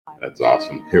That's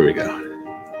awesome. Here we go.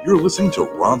 You're listening to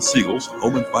Ron Siegel's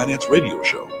Home and Finance Radio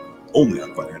Show, only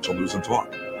on Financial News and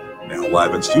Talk. Now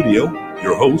live in studio,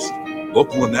 your host,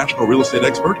 local and national real estate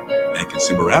expert and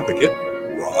consumer advocate,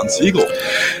 Ron Siegel.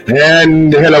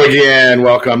 And hello again.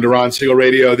 Welcome to Ron Siegel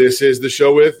Radio. This is the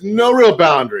show with no real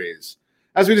boundaries,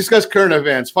 as we discuss current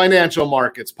events, financial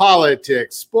markets,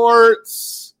 politics,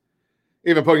 sports,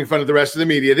 even poking fun at the rest of the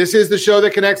media. This is the show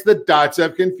that connects the dots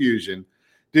of confusion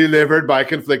delivered by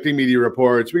conflicting media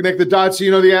reports. We connect the dots so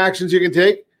you know the actions you can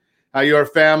take, how your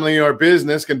family or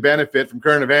business can benefit from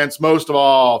current events. Most of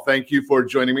all, thank you for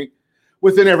joining me.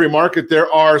 Within every market,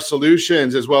 there are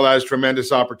solutions as well as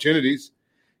tremendous opportunities.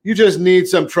 You just need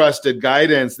some trusted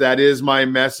guidance. That is my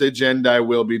message, and I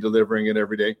will be delivering it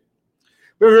every day.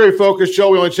 We're a very focused show.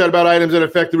 We only chat about items that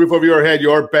affect the roof over your head,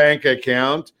 your bank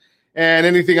account, and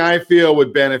anything I feel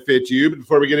would benefit you. But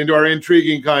before we get into our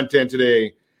intriguing content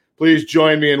today, please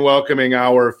join me in welcoming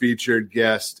our featured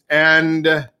guest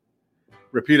and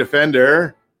repeat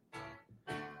offender,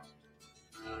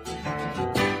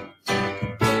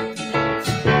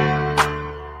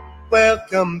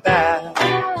 welcome back.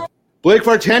 Blake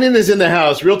Vartanian is in the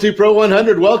house. Realty Pro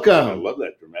 100, welcome. I love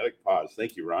that dramatic pause.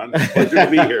 Thank you, Ron. Pleasure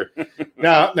to be here.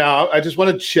 Now, I just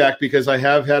want to check because I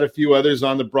have had a few others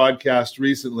on the broadcast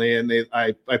recently, and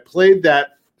I played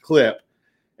that clip,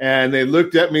 and they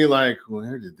looked at me like,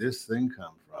 where did this thing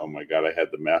come from? Oh, my God. I had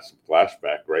the massive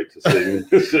flashback, right, to sitting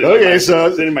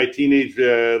in my teenage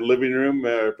living room,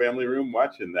 family room,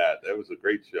 watching that. That was a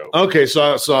great show. Okay,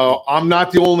 so I'm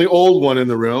not the only old one in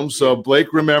the room, so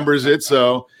Blake remembers it. That's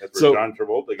where John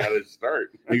Travolta got his start.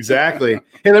 Exactly.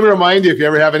 Hey, let me remind you, if you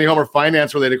ever have any home or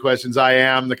finance-related questions, I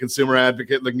am the consumer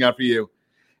advocate looking out for you.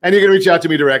 And you can reach out to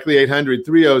me directly,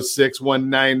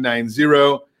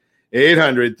 800-306-1990,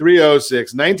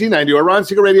 800-306-1990, or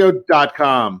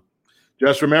RonSiegelRadio.com.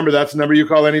 Just remember, that's the number you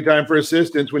call anytime for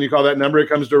assistance. When you call that number, it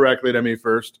comes directly to me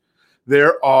first.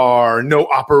 There are no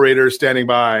operators standing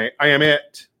by. I am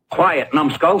it. Quiet,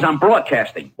 numbskulls. I'm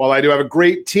broadcasting. While I do have a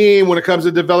great team when it comes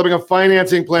to developing a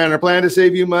financing plan or plan to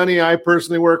save you money, I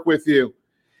personally work with you.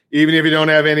 Even if you don't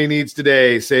have any needs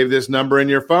today, save this number in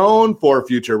your phone for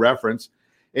future reference.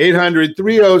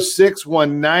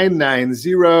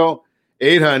 800-306-1990,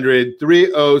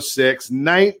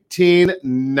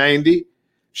 800-306-1990.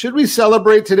 Should we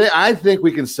celebrate today? I think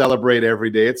we can celebrate every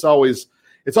day. It's always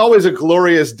a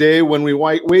glorious day when we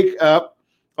wake up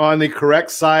on the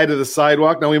correct side of the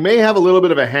sidewalk. Now, we may have a little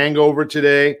bit of a hangover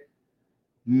today.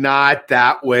 Not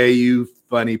that way, you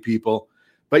funny people.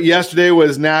 But yesterday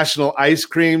was National Ice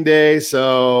Cream Day,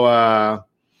 so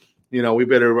we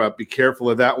better be careful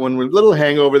of that one. We're a little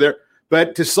hangover there.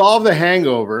 But to solve the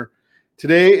hangover,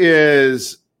 today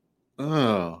is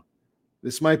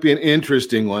this might be an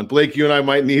interesting one. Blake, you and I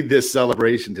might need this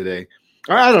celebration today.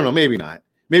 I don't know, maybe not.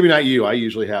 Maybe not you. I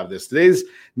usually have this. Today's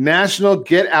National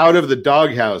Get Out of the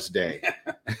Doghouse Day.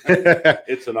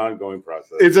 It's an ongoing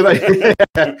process. We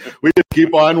just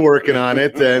keep on working on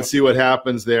it and see what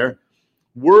happens there.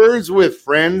 Words with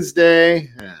Friends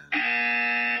Day.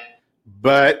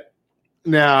 But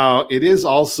now it is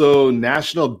also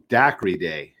National Daiquiri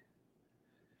Day.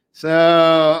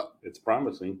 So it's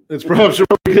promising. It's promising.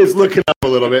 It's looking up a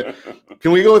little bit.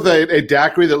 Can we go with a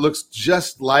daiquiri that looks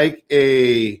just like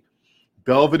a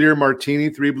Belvedere Martini,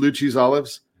 3 blue cheese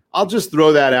olives? I'll just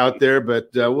throw that out there, but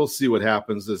we'll see what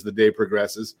happens as the day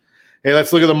progresses. Hey,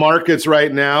 let's look at the markets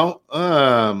right now.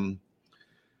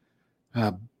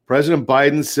 President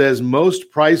Biden says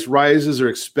most price rises are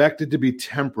expected to be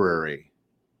temporary.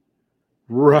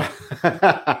 Right.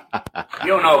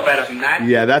 You know better than that.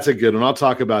 Yeah, that's a good one. I'll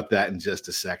talk about that in just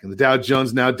a second. The Dow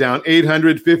Jones now down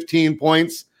 815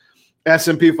 points.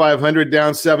 S&P 500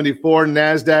 down 74.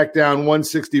 NASDAQ down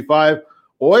 165.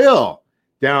 Oil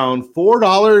down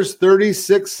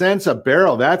 $4.36 a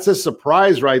barrel. That's a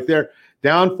surprise right there.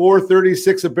 Down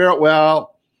 $4.36 a barrel.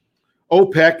 Well,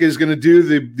 OPEC is going to do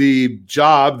the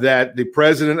job that the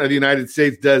president of the United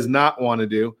States does not want to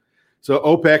do. So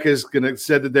OPEC is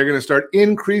said that they're going to start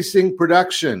increasing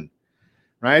production,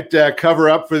 right? Cover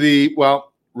up for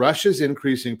Russia's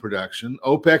increasing production.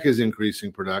 OPEC is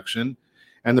increasing production.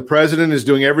 And the president is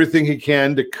doing everything he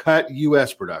can to cut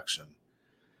U.S. production.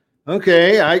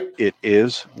 Okay. It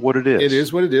is what it is. It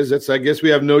is what it is. I guess we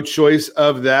have no choice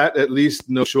of that, at least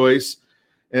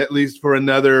for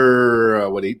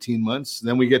another, 18 months.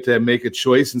 Then we get to make a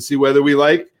choice and see whether we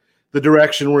like the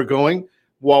direction we're going.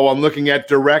 While I'm looking at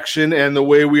direction and the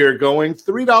way we are going,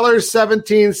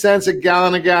 $3.17 a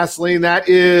gallon of gasoline. That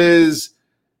is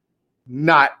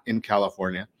not in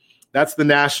California. That's the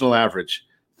national average.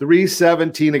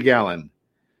 $3.17 a gallon.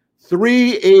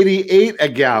 $3.88 a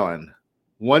gallon.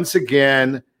 Once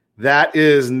again, that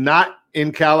is not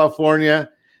in California.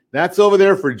 That's over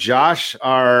there for Josh,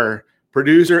 our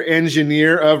producer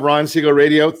engineer of Ron Siegel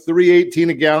Radio.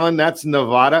 $3.18 a gallon. That's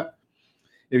Nevada.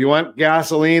 If you want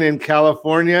gasoline in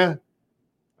California,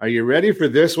 are you ready for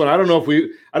this one? I don't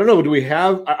know. Do we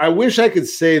have? I wish I could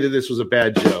say that this was a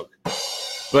bad joke,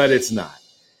 but it's not.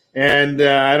 And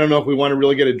I don't know if we want to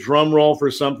really get a drum roll for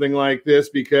something like this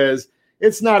because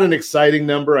it's not an exciting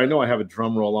number. I know I have a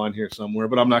drum roll on here somewhere,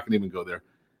 but I'm not going to even go there.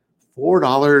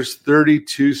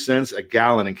 $4.32 a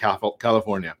gallon in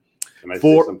California. Can I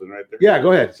say something right there? Yeah,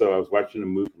 go ahead. So I was watching a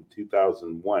movie from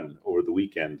 2001 over the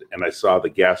weekend, and I saw the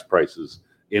gas prices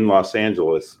in Los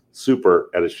Angeles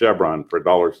super at a Chevron for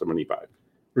 $1.75.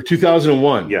 For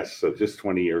 2001? Yes, so just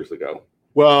 20 years ago.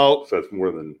 Well, so it's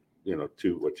more than,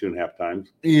 2.5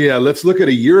 times? Yeah, let's look at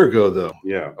a year ago, though.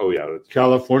 Yeah. Oh, yeah.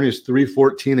 California's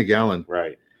 $3.14 a gallon.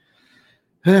 Right.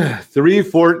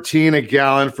 $3.14 a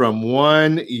gallon from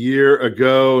 1 year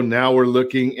ago. Now we're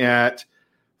looking at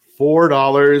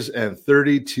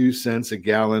 $4.32 a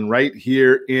gallon right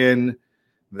here in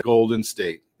the Golden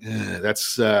State.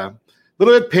 That's a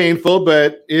little bit painful,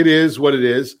 but it is what it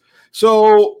is.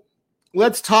 So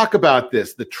let's talk about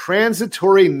this, the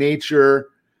transitory nature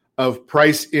of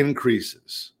price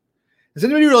increases. Has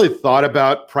anybody really thought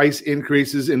about price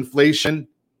increases, inflation?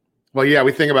 Well, yeah,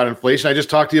 we think about inflation. I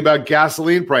just talked to you about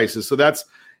gasoline prices. So that's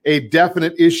a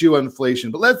definite issue of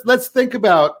inflation. But let's think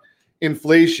about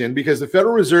inflation because the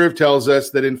Federal Reserve tells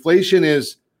us that inflation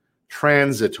is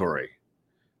transitory.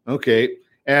 Okay.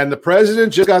 And the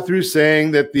president just got through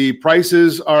saying that the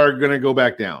prices are going to go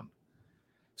back down.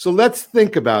 So let's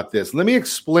think about this. Let me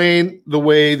explain the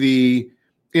way the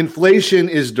inflation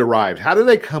is derived. How do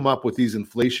they come up with these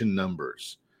inflation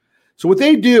numbers? So what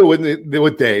they do,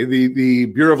 the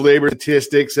Bureau of Labor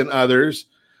Statistics and others,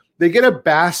 they get a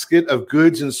basket of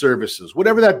goods and services,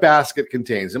 whatever that basket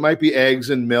contains. It might be eggs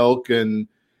and milk and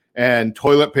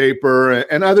toilet paper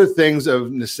and other things of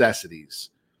necessities.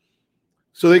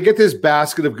 So they get this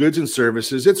basket of goods and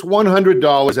services. It's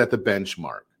 $100 at the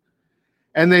benchmark.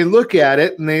 And they look at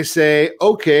it and they say,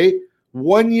 okay,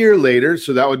 1 year later,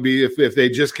 so that would be if they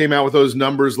just came out with those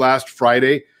numbers last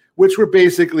Friday, which were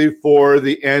basically for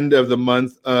the end of the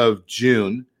month of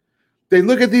June. They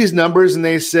look at these numbers and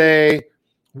they say,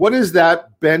 what does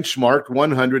that benchmarked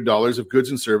 $100 of goods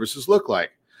and services look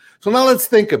like? So now let's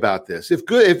think about this. If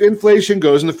inflation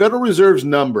goes, and the Federal Reserve's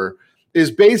number is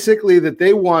basically that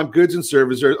they want goods and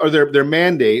services, or their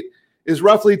mandate is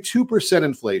roughly 2%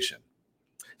 inflation.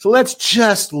 So let's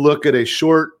just look at a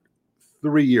short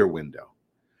 3-year window.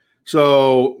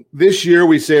 So this year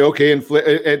we say, okay,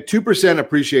 at 2%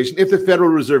 appreciation, if the Federal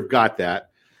Reserve got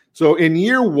that. So in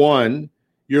year one,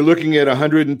 you're looking at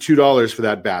 $102 for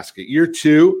that basket. Year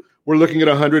two, we're looking at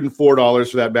 $104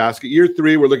 for that basket. Year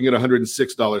three, we're looking at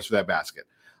 $106 for that basket.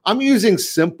 I'm using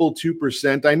simple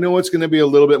 2%. I know it's going to be a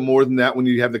little bit more than that when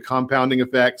you have the compounding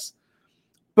effects.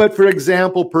 But for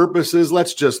example purposes,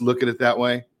 let's just look at it that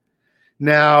way.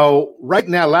 Now, right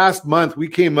now, last month, we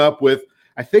came up with,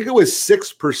 I think it was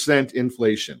 6%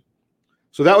 inflation.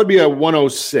 So that would be a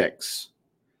 106.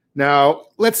 Now,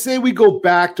 let's say we go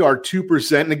back to our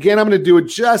 2%. And again, I'm going to do it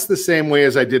just the same way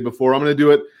as I did before. I'm going to do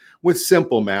it with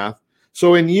simple math.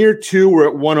 So in year two, we're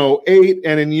at 108.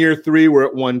 And in year three, we're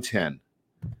at 110.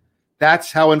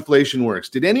 That's how inflation works.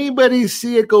 Did anybody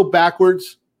see it go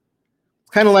backwards?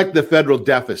 Kind of like the federal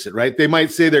deficit, right? They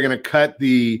might say they're going to cut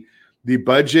the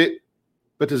budget,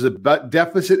 but does a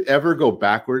deficit ever go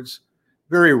backwards?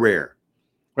 Very rare.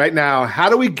 Right now, how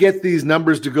do we get these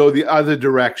numbers to go the other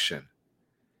direction?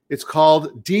 It's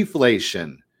called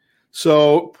deflation.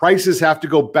 So prices have to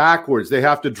go backwards. They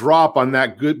have to drop on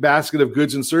that good basket of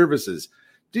goods and services.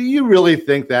 Do you really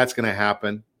think that's going to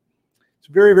happen? It's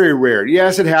very, very rare.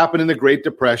 Yes, it happened in the Great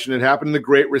Depression. It happened in the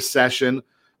Great Recession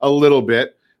a little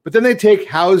bit. But then they take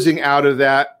housing out of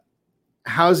that.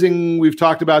 Housing, we've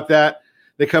talked about that.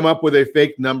 They come up with a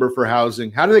fake number for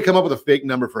housing. How do they come up with a fake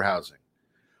number for housing?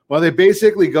 Well, they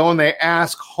basically go and they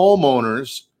ask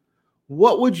homeowners,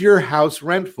 what would your house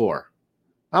rent for?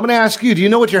 I'm going to ask you, do you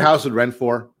know what your house would rent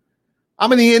for?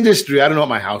 I'm in the industry. I don't know what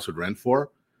my house would rent for,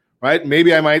 right?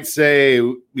 Maybe I might say,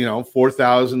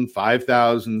 $4,000, $5,000,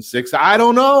 $6,000. I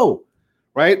don't know,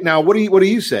 right? Now, what do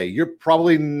you say? You're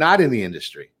probably not in the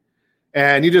industry.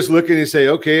 And you just look and you say,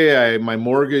 okay, my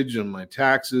mortgage and my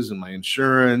taxes and my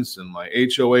insurance and my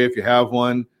HOA, if you have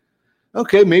one.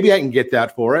 Okay, maybe I can get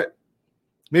that for it.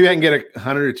 Maybe I can get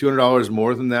 $100 or $200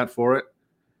 more than that for it.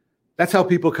 That's how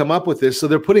people come up with this. So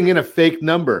they're putting in a fake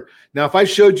number. Now, if I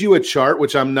showed you a chart,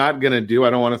 which I'm not going to do, I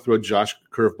don't want to throw Josh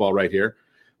curveball right here,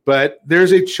 but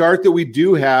there's a chart that we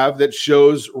do have that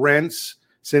shows rents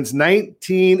since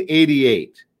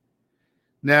 1988.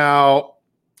 Now,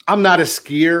 I'm not a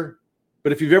skier,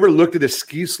 but if you've ever looked at a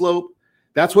ski slope,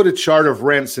 that's what a chart of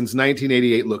rents since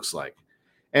 1988 looks like.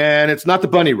 And it's not the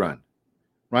bunny run,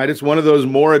 right? It's one of those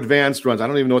more advanced runs. I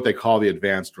don't even know what they call the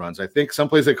advanced runs. I think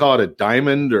someplace they call it a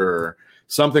diamond or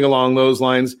something along those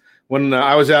lines. When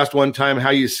I was asked one time how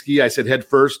you ski, I said head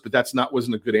first, but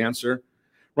wasn't a good answer,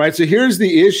 right? So here's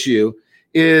the issue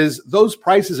is those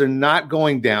prices are not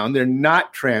going down. They're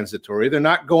not transitory. They're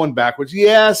not going backwards.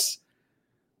 Yes.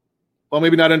 Well,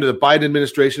 maybe not under the Biden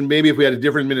administration. Maybe if we had a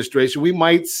different administration, we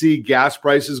might see gas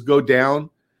prices go down.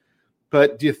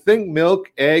 But do you think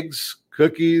milk, eggs,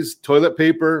 cookies, toilet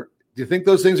paper, do you think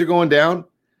those things are going down?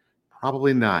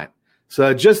 Probably not.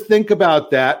 So just think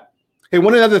about that. Hey,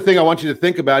 one other thing I want you to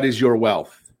think about is your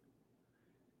wealth.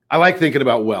 I like thinking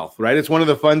about wealth, right? It's one of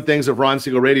the fun things of Ron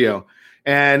Siegel Radio.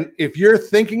 And if you're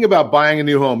thinking about buying a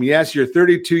new home, yes, you're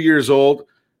 32 years old,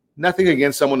 nothing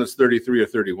against someone that's 33 or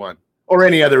 31. Or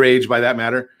any other age by that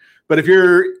matter. But if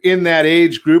you're in that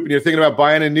age group and you're thinking about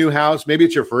buying a new house, maybe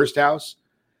it's your first house,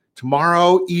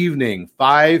 tomorrow evening,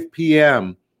 5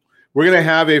 p.m., we're going to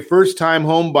have a first-time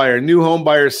home buyer, new home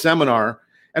buyer seminar,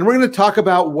 and we're going to talk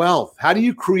about wealth. How do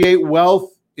you create wealth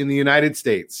in the United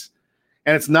States?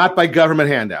 And it's not by government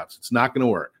handouts. It's not going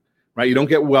to work, right? You don't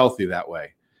get wealthy that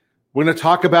way. We're going to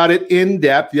talk about it in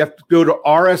depth. You have to go to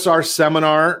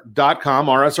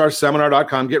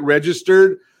rsrseminar.com, get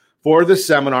registered for the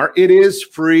seminar. It is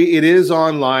free. It is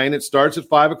online. It starts at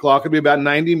 5 o'clock. It'll be about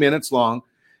 90 minutes long.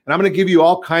 And I'm going to give you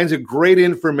all kinds of great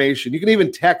information. You can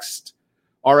even text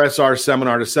RSR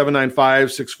Seminar to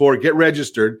 79564. Get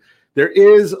registered. There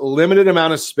is a limited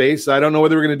amount of space. I don't know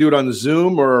whether we're going to do it on the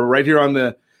Zoom or right here on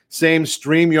the same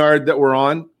StreamYard that we're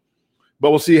on. But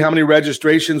we'll see how many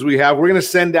registrations we have. We're going to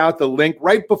send out the link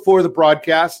right before the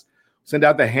broadcast. Send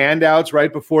out the handouts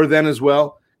right before then as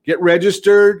well. Get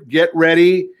registered. Get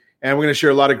ready. And we're going to share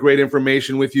a lot of great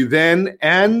information with you then.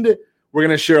 And we're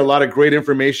going to share a lot of great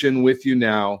information with you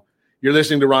now. You're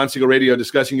listening to Ron Siegel Radio,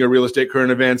 discussing your real estate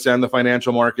current events and the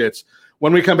financial markets.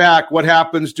 When we come back, what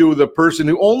happens to the person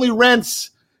who only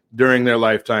rents during their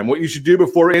lifetime? What you should do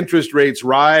before interest rates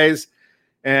rise.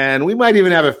 And we might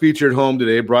even have a featured home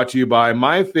today brought to you by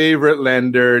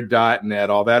myfavoritelender.net.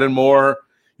 All that and more.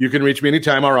 You can reach me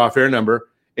anytime. Our off-air number,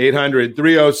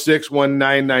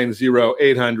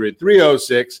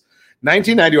 800-306-1990,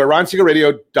 800-306-1990, or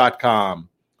RonSiegelRadio.com,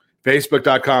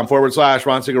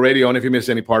 Facebook.com/Ron Siegel Radio. And if you miss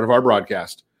any part of our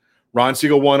broadcast, Ron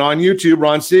Siegel 1 on YouTube,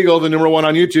 Ron Siegel, the number 1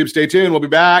 on YouTube. Stay tuned. We'll be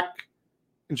back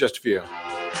in just a few.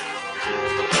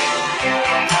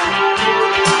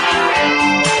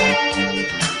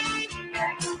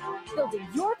 Building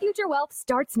your future wealth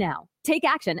starts now. Take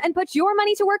action and put your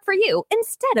money to work for you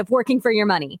instead of working for your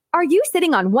money. Are you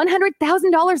sitting on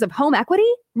 $100,000 of home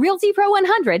equity? Realty Pro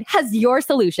 100 has your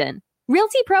solution.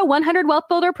 Realty Pro 100 Wealth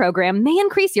Builder program may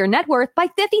increase your net worth by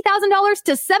 $50,000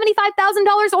 to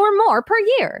 $75,000 or more per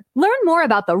year. Learn more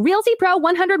about the Realty Pro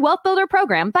 100 Wealth Builder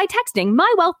program by texting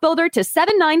My Wealth Builder to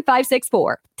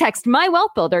 79564. Text My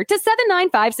Wealth Builder to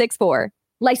 79564.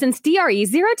 License DRE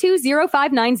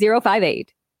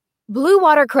 02059058. Blue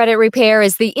Water Credit Repair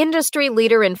is the industry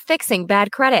leader in fixing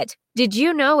bad credit. Did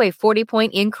you know a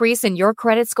 40-point increase in your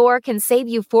credit score can save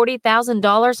you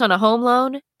 $40,000 on a home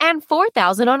loan and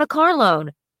 $4,000 on a car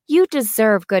loan? You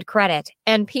deserve good credit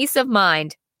and peace of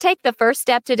mind. Take the first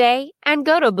step today and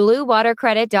go to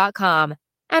BlueWaterCredit.com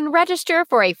and register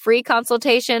for a free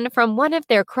consultation from one of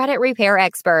their credit repair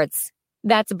experts.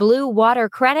 That's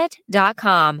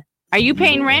BlueWaterCredit.com. Are you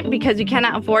paying rent because you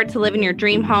cannot afford to live in your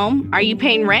dream home? Are you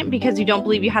paying rent because you don't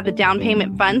believe you have the down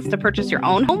payment funds to purchase your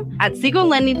own home? At Siegel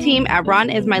Lending Team at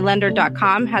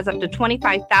RonIsMyLender.com has up to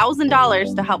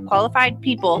 $25,000 to help qualified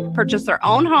people purchase their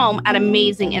own home at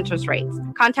amazing interest rates.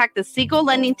 Contact the Siegel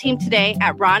Lending Team today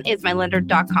at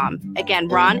RonIsMyLender.com. Again,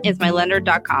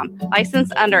 RonIsMyLender.com.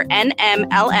 Licensed under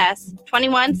NMLS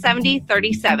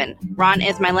 217037.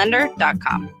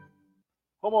 RonIsMyLender.com.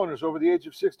 Homeowners over the age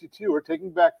of 62 are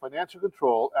taking back financial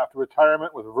control after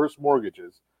retirement with reverse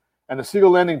mortgages, and the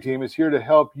Siegel Lending Team is here to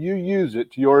help you use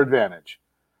it to your advantage.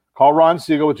 Call Ron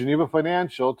Siegel with Geneva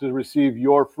Financial to receive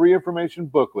your free information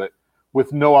booklet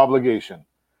with no obligation.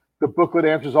 The booklet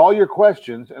answers all your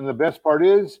questions, and the best part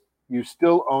is you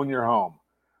still own your home.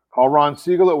 Call Ron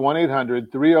Siegel at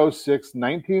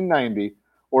 1-800-306-1990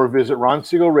 or visit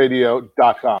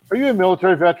RonSiegelRadio.com. Are you a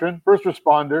military veteran, first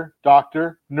responder,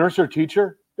 doctor, nurse, or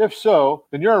teacher? If so,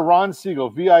 then you're a Ron Siegel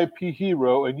VIP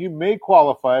hero and you may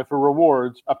qualify for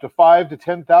rewards up to $5,000 to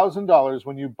 $10,000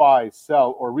 when you buy,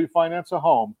 sell, or refinance a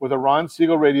home with a Ron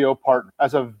Siegel Radio partner.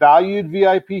 As a valued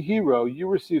VIP hero, you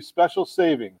receive special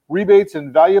savings, rebates,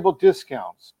 and valuable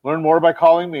discounts. Learn more by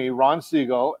calling me, Ron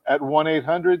Siegel, at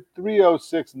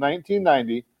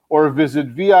 1-800-306-1990 or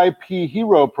visit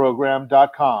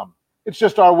VIPHeroProgram.com. It's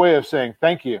just our way of saying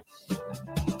thank you.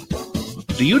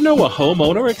 Do you know a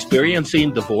homeowner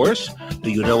experiencing divorce? Do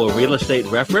you know a real estate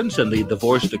reference and the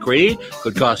divorce decree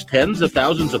could cost tens of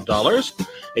thousands of dollars?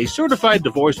 A certified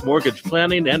divorce mortgage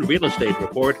planning and real estate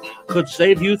report could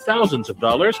save you thousands of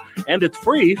dollars, and it's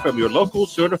free from your local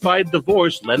certified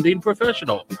divorce lending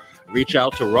professional. Reach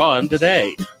out to Ron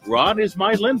today.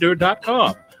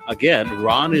 RonIsMyLender.com. Again,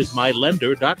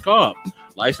 RonIsMyLender.com.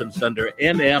 Licensed under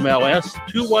NMLS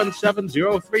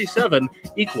 217037,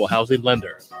 Equal Housing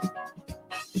Lender.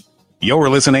 You're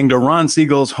listening to Ron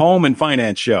Siegel's Home and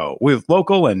Finance Show with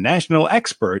local and national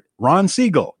expert Ron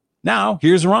Siegel. Now,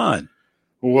 here's Ron.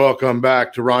 Welcome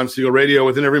back to Ron Siegel Radio.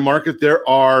 Within every market, there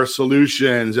are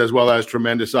solutions as well as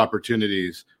tremendous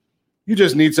opportunities. You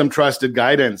just need some trusted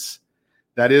guidance.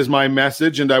 That is my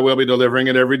message, and I will be delivering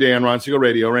it every day on Ron Siegel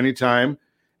Radio or anytime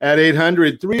at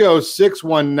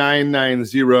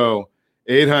 800-306-1990,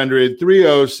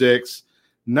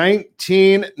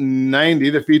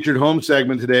 800-306-1990, the featured home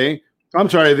segment today. I'm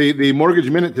sorry, the Mortgage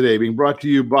Minute today being brought to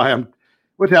you by,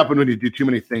 what happened when you do too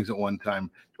many things at one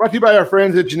time? Brought to you by our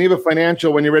friends at Geneva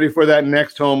Financial when you're ready for that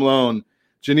next home loan.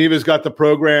 Geneva's got the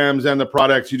programs and the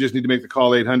products. You just need to make the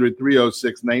call,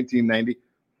 800-306-1990.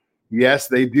 Yes,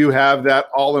 they do have that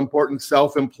all-important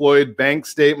self-employed bank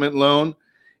statement loan.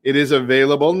 It is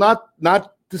available. Not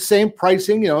the same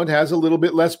pricing. It has a little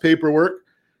bit less paperwork.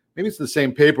 Maybe it's the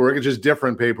same paperwork. It's just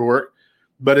different paperwork.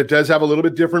 But it does have a little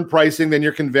bit different pricing than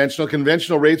your conventional.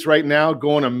 Conventional rates right now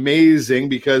going amazing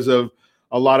because of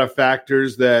a lot of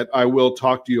factors that I will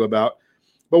talk to you about.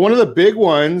 But one of the big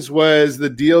ones was the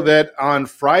deal that on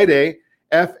Friday,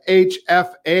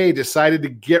 FHFA decided to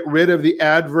get rid of the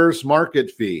adverse market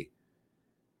fee.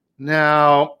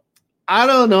 Now, I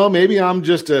don't know, maybe I'm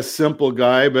just a simple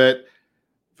guy, but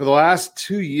for the last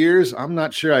 2 years, I'm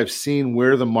not sure I've seen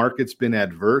where the market's been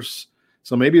adverse.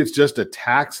 So maybe it's just a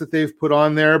tax that they've put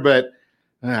on there, but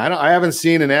I haven't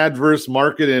seen an adverse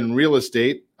market in real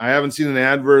estate. I haven't seen an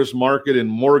adverse market in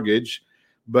mortgage,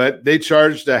 but they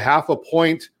charged a 0.5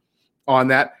 point on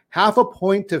that, 0.5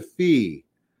 point to fee.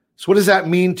 So what does that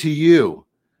mean to you?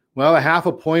 Well, a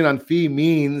 0.5 point on fee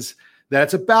means that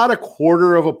it's about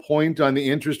 1/4 point on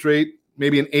the interest rate,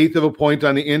 maybe 1/8 point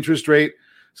on the interest rate.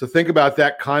 So think about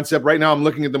that concept. Right now, I'm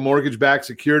looking at the mortgage-backed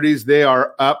securities. They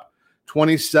are up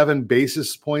 27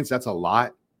 basis points. That's a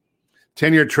lot.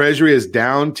 10-year Treasury is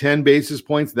down 10 basis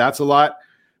points. That's a lot.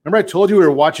 Remember I told you we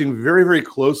were watching very, very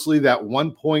closely that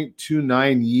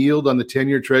 1.29 yield on the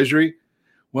 10-year Treasury?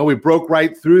 Well, we broke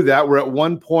right through that. We're at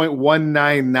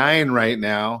 1.199 right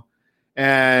now.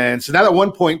 And so now that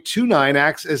 1.29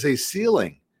 acts as a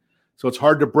ceiling. So it's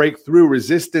hard to break through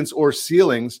resistance or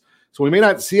ceilings. So we may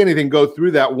not see anything go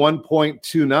through that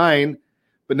 1.29,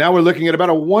 but now we're looking at about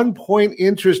a 1 point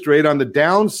interest rate on the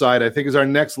downside, I think is our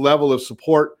next level of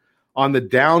support on the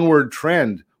downward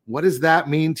trend. What does that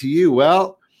mean to you?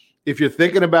 Well, if you're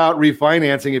thinking about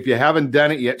refinancing, if you haven't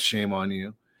done it yet, shame on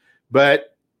you.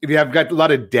 But if you have got a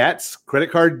lot of debts,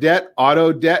 credit card debt,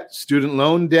 auto debt, student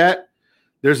loan debt,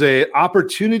 there's an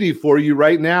opportunity for you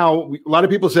right now. A lot of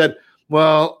people said,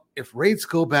 well, if rates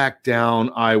go back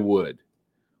down, I would.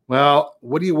 Well,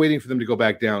 what are you waiting for them to go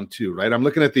back down to, right? I'm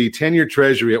looking at the 10-year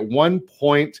Treasury at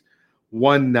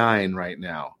 1.19 right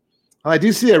now. I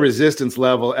do see a resistance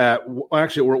level at,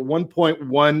 actually, we're at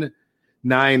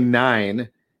 1.199,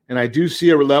 and I do see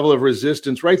a level of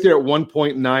resistance right there at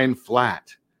 1.9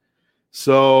 flat.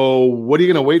 So what are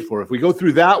you going to wait for? If we go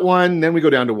through that one, then we go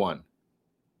down to 1.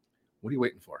 What are you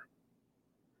waiting for?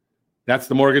 That's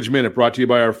the Mortgage Minute brought to you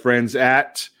by our friends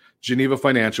at Geneva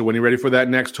Financial. When you're ready for that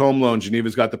next home loan,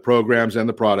 Geneva's got the programs and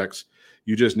the products.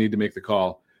 You just need to make the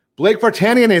call. Blake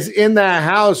Vartanian is in the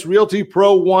house, Realty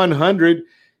Pro 100.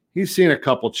 He's seen a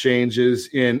couple changes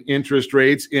in interest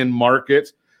rates in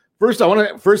markets. First thing I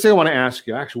want to ask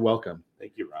you, actually, welcome.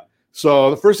 Thank you, Ron.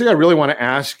 So the first thing I really want to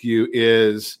ask you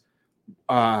is,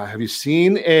 have you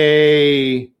seen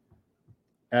a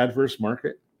adverse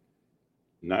market?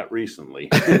 Not recently.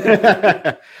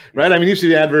 Right? I mean, you see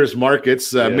the adverse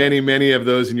markets, many of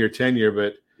those in your tenure,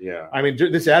 but yeah. I mean,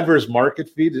 this adverse market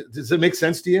fee, does it make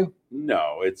sense to you?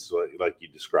 No, it's like you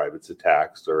described. It's a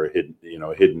tax or a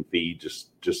hidden fee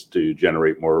just to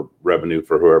generate more revenue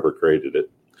for whoever created it.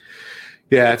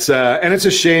 Yeah, it's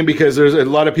a shame because there's a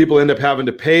lot of people end up having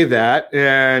to pay that,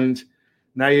 and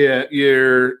now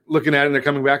you're looking at it and they're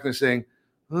coming back and they're saying,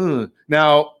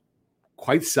 Now,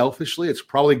 quite selfishly, it's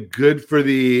probably good for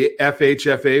the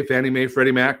FHFA, Fannie Mae,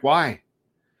 Freddie Mac. Why?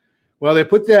 Well, they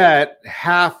put that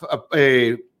half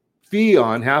a fee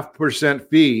on, 0.5%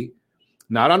 fee,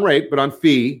 not on rate, but on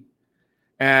fee.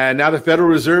 And now the Federal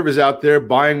Reserve is out there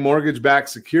buying mortgage-backed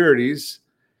securities,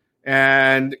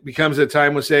 and it becomes a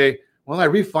time we'll say, well, I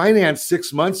refinanced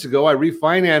 6 months ago. I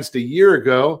refinanced a year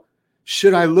ago.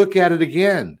 Should I look at it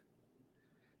again?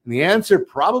 And the answer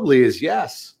probably is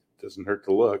yes. Doesn't hurt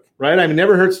to look. Right? I mean,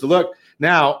 never hurts to look.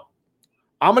 Now,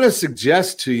 I'm going to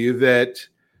suggest to you that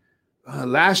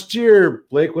last year,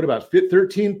 Blake, what about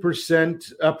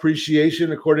 13%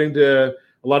 appreciation according to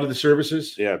a lot of the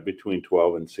services? Yeah, between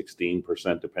 12 and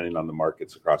 16%, depending on the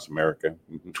markets across America.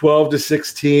 12 to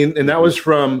 16. And that was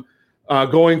from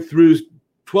going through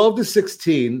 12 to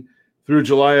 16 through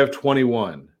July of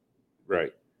 21.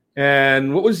 Right.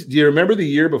 And do you remember the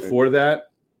year before that? It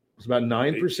was about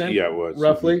 9%? Yeah, it was.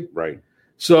 Roughly. Right.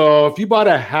 So if you bought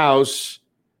a house,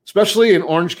 especially in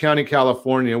Orange County,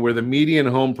 California, where the median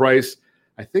home price,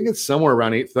 I think it's somewhere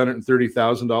around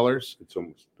 $830,000. It's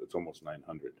almost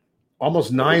 900.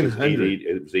 Almost 900.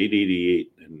 It was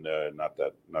 888, and not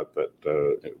that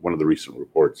one of the recent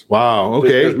reports. Wow.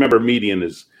 Okay. Because remember, median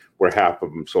is where half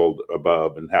of them sold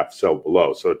above and half sell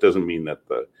below. So it doesn't mean that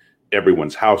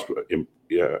everyone's house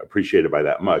appreciated by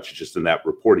that much. It's just in that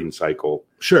reporting cycle.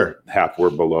 Sure. Half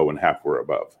were below and half were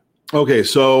above. Okay,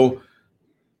 so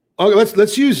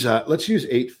let's use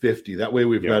 850. That way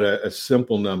we've got a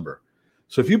simple number.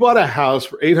 So if you bought a house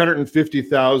for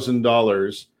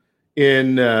 $850,000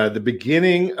 in the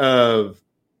beginning of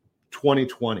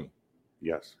 2020,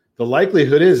 yes, the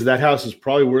likelihood is that house is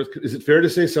probably worth. Is it fair to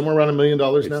say somewhere around $1 million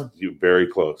now? You're very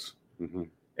close. Mm-hmm.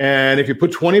 And if you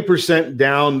put 20%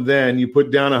 down, then you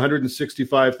put down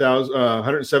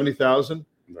 170,000.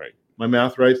 Right. My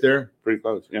math right there. Pretty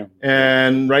close, yeah.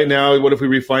 And right now, what if we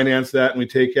refinance that and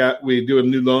we do a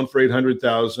new loan for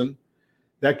 $800,000?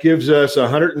 That gives us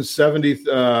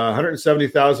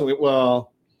 170,000.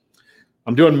 Well,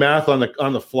 I'm doing math on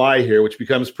the fly here, which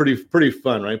becomes pretty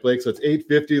fun, right, Blake? So it's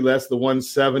 850 less the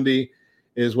 170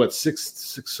 is what,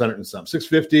 600 and some,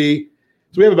 650.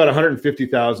 So we have about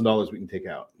 $150,000 we can take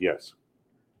out. Yes.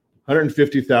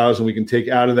 $150,000 we can take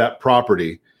out of that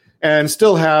property and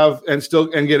still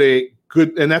get a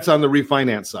good, and that's on the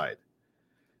refinance side.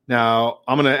 Now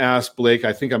I'm going to ask Blake.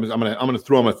 I think I'm going to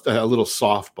throw him a little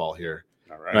softball here.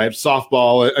 All right.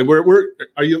 Softball. And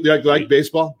are you like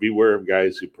baseball? Beware of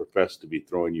guys who profess to be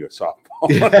throwing you a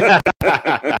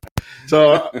softball.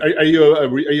 So are you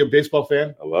a baseball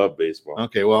fan? I love baseball.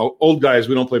 Okay. Well, old guys,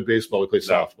 we don't play baseball. We play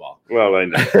softball. Well, I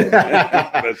know.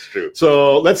 That's true.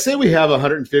 So let's say we have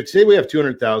say we have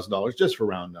 $200,000 just for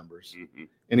round numbers. Mm-hmm.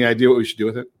 Any idea what we should do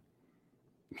with it?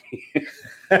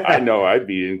 I know I'd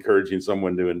be encouraging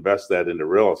someone to invest that into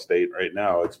real estate right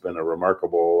now. It's been a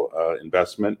remarkable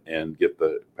investment and get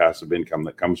the passive income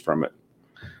that comes from it.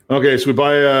 Okay, so we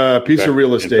buy a piece of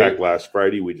real estate. In fact, last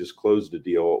Friday, we just closed a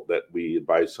deal that we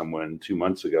advised someone 2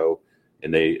 months ago,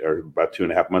 about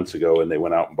 2.5 months ago, and they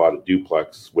went out and bought a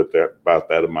duplex with about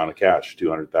that amount of cash,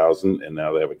 $200,000, and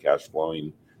now they have a cash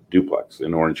flowing duplex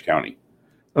in Orange County.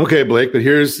 Okay, Blake, but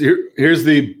here's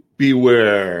the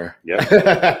beware.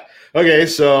 Yeah. Okay,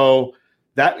 so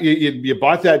that you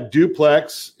bought that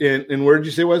duplex in where did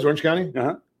you say it was? Orange County?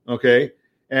 Uh-huh. Okay.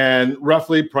 And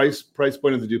roughly price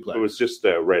point of the duplex? It was just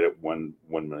right at $1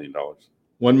 million.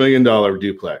 $1 million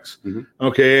duplex. Mm-hmm.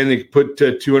 Okay, and you put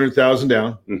 $200,000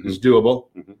 down. Mm-hmm. It's doable.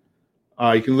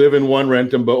 Mm-hmm. You can live in one,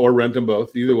 rent them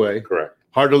both. Either way. Correct.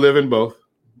 Hard to live in both.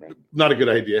 Right. Not a good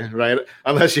idea, right?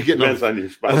 Unless you get depends on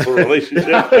your spousal relationship.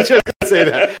 I was just gonna say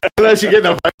that. Unless you get in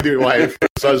a fight with your wife,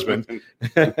 husband.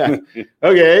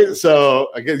 Okay, so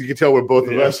I guess you can tell we're both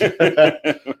of us.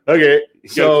 Okay, you gotta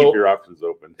keep your options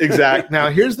open. Exactly.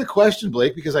 Now, here's the question,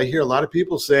 Blake, because I hear a lot of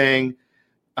people saying,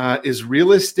 "Is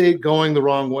real estate going the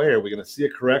wrong way? Are we going to see a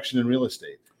correction in real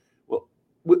estate?" Well,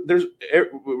 there's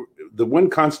the one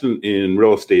constant in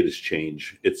real estate is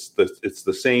change. It's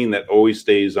the saying that always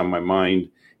stays on my mind.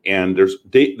 And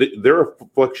there are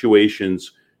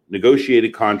fluctuations,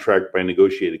 negotiated contract by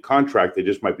negotiated contract. They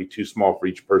just might be too small for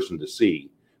each person to see,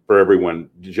 for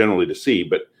everyone generally to see.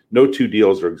 But no two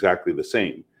deals are exactly the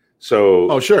same.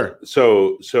 So, sure.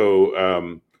 So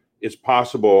it's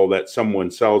possible that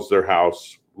someone sells their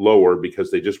house lower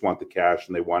because they just want the cash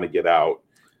and they want to get out.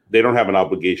 They don't have an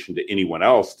obligation to anyone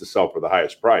else to sell for the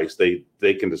highest price.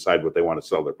 They can decide what they want to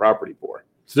sell their property for.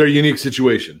 It's their unique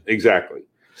situation. Exactly.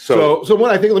 So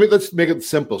what I think, let's make it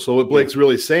simple. So what Blake's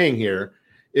really saying here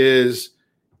is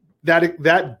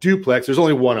that duplex, there's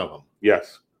only one of them.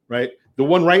 Yes. Right? The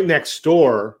one right next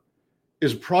door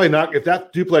is probably not, if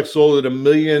that duplex sold at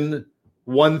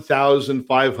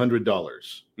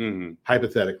 $1,001,500,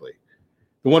 hypothetically.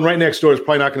 The one right next door is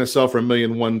probably not going to sell for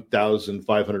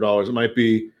 $1,001,500. It might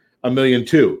be $1.2 million.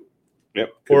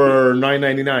 Yep. Or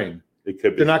 $999. It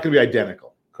could be. They're not going to be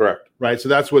identical. Correct. Right. So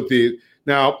that's what the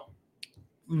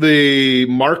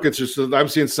markets are. So I'm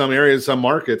seeing some areas, some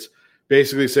markets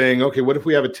basically saying, okay, what if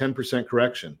we have a 10%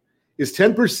 correction? Is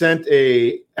 10%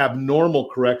 a abnormal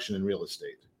correction in real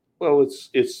estate? Well,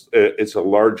 it's a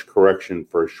large correction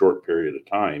for a short period of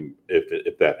time.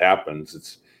 If that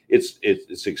happens,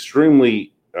 it's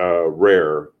extremely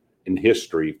rare in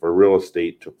history for real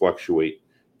estate to fluctuate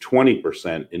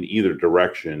 20% in either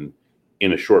direction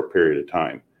in a short period of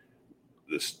time.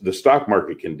 The stock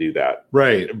market can do that,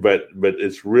 right? But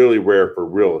it's really rare for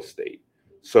real estate.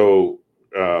 So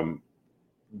the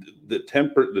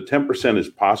 10% is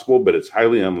possible, but it's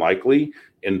highly unlikely.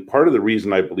 And part of the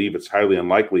reason I believe it's highly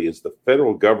unlikely is the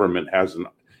federal government has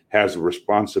a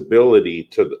responsibility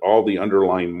to all the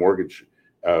underlying mortgage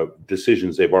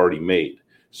decisions they've already made.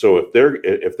 So if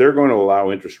they're going to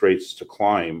allow interest rates to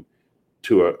climb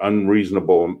to an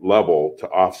unreasonable level to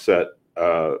offset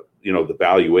the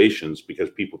valuations because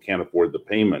people can't afford the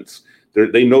payments,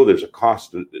 they know there's a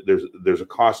cost. There's a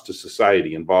cost to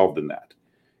society involved in that.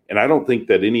 And I don't think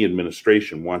that any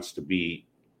administration wants to be,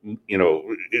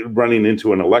 running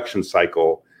into an election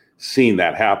cycle, seeing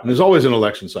that happen. There's always an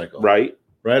election cycle. Right.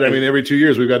 Right. I mean, every 2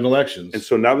 years we've got an election. And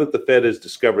so now that the Fed has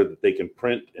discovered that they can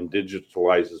print and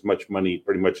digitalize as much money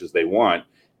pretty much as they want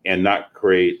and not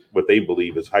create what they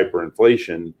believe is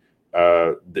hyperinflation,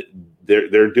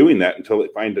 they're doing that until they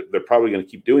find it. They're probably going to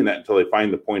keep doing that until they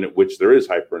find the point at which there is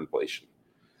hyperinflation.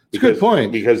 It's a good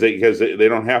point. Because they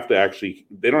don't have to actually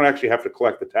have to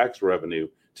collect the tax revenue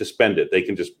to spend it. They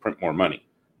can just print more money.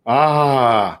 So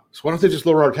why don't they just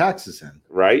lower our taxes then?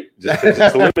 Right? Just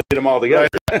eliminate them all together.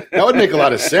 Right. That would make a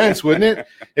lot of sense, wouldn't it?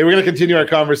 Hey, we're going to continue our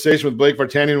conversation with Blake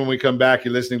Vartanian when we come back.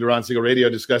 You're listening to Ron Siegel Radio,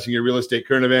 discussing your real estate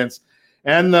current events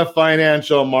and the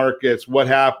financial markets. What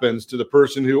happens to the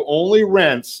person who only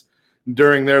rents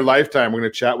during their lifetime? We're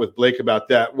going to chat with Blake about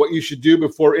that. What you should do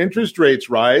before interest rates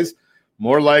rise.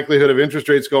 More likelihood of interest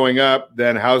rates going up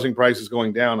than housing prices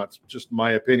going down. That's just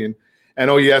my opinion. And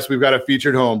oh, yes, we've got a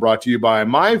featured home brought to you by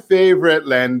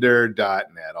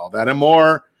myfavoritelender.net. All that and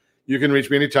more. You can reach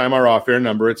me anytime. Our off-air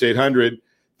number, it's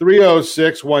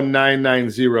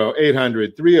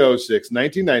 800-306-1990,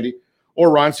 800-306-1990, or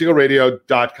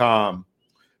RonSiegelRadio.com,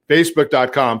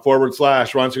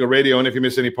 Facebook.com/Ron Siegel Radio. And if you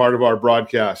miss any part of our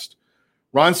broadcast,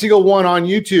 Ron Siegel 1 on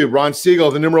YouTube. Ron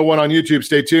Siegel, the numeral 1 on YouTube.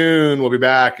 Stay tuned. We'll be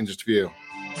back in just a few.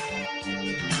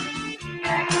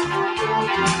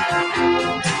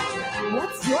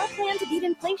 What's your plan to beat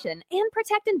inflation and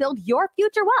protect and build your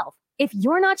future wealth? If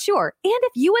you're not sure, and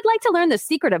if you would like to learn the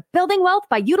secret of building wealth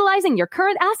by utilizing your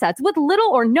current assets with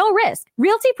little or no risk,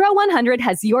 Realty Pro 100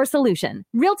 has your solution.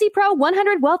 Realty Pro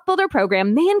 100 Wealth Builder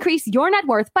Program may increase your net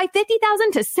worth by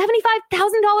 $50,000 to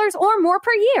 $75,000 or more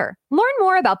per year. Learn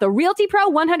more about the Realty Pro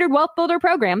 100 Wealth Builder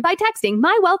Program by texting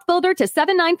My Wealth Builder to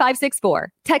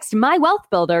 79564. Text My Wealth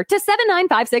Builder to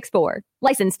 79564.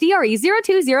 License DRE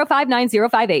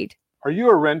 02059058. Are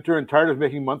you a renter and tired of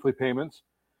making monthly payments?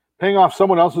 Paying off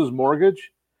someone else's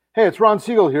mortgage? Hey, it's Ron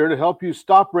Siegel here to help you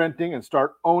stop renting and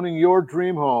start owning your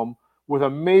dream home with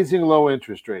amazing low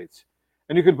interest rates.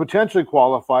 And you could potentially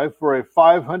qualify for a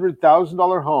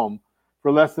 $500,000 home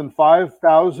for less than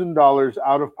 $5,000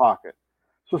 out of pocket.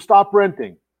 So stop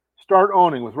renting. Start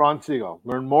owning with Ron Siegel.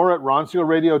 Learn more at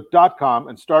RonSiegelRadio.com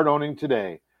and start owning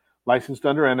today. Licensed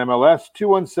under NMLS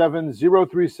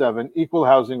 217037, Equal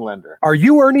Housing Lender. Are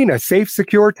you earning a safe,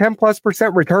 secure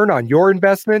 10+% return on your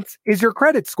investments? Is your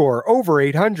credit score over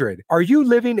 800? Are you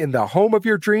living in the home of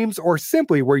your dreams or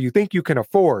simply where you think you can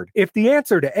afford? If the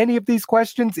answer to any of these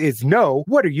questions is no,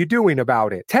 what are you doing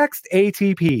about it? Text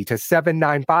ATP to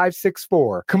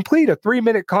 79564. Complete a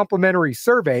 3-minute complimentary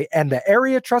survey and the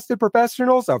area trusted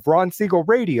professionals of Ron Siegel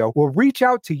Radio will reach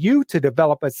out to you to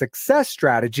develop a success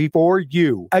strategy for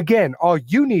you. Again, all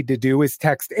you need to do is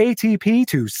text ATP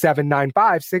to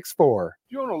 79564.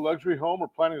 Do you own a luxury home or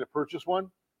planning to purchase one?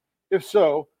 If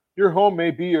so, your home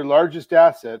may be your largest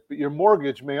asset, but your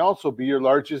mortgage may also be your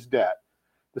largest debt.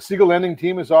 The Siegel Lending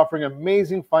Team is offering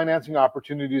amazing financing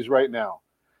opportunities right now.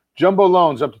 Jumbo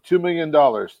loans up to $2 million,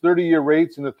 30-year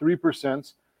rates in the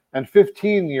 3%, and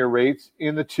 15-year rates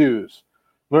in the 2s.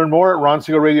 Learn more at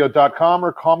RonSiegelRadio.com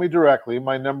or call me directly.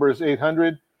 My number is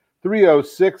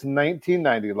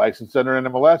 800-306-1990, licensed under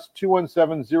NMLS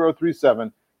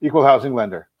 217037, Equal housing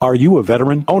lender. Are you a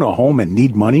veteran, own a home, and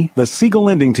need money? The Siegel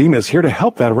Lending Team is here to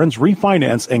help veterans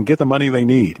refinance and get the money they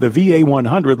need. The VA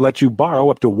 100 lets you borrow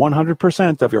up to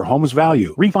 100% of your home's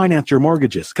value, refinance your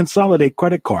mortgages, consolidate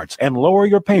credit cards, and lower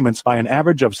your payments by an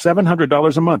average of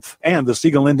 $700 a month. And the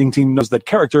Siegel Lending Team knows that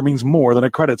character means more than a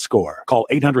credit score. Call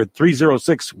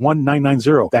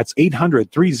 800-306-1990. That's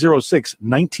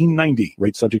 800-306-1990.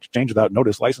 Rate subject to change without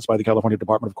notice. Licensed by the California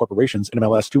Department of Corporations,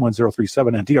 NMLS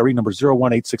 21037, and DRE number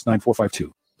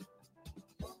 018694552.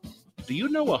 Do you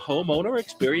know a homeowner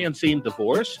experiencing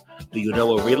divorce? Do you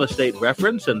know a real estate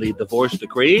reference and the divorce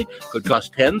decree could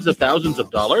cost tens of thousands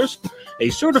of dollars? A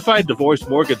certified divorce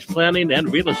mortgage planning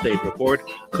and real estate report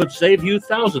could save you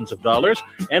thousands of dollars,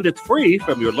 and it's free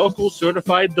from your local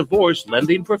certified divorce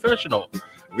lending professional.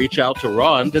 Reach out to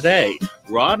Ron today.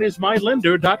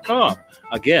 RonIsMyLender.com.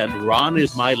 Again,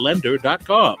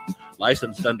 RonIsMyLender.com.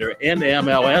 Licensed under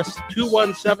NMLS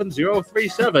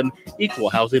 217037, Equal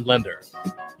Housing Lender.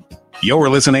 You're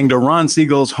listening to Ron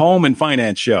Siegel's Home and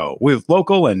Finance Show with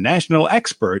local and national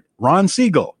expert Ron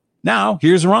Siegel. Now,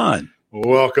 here's Ron.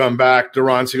 Welcome back to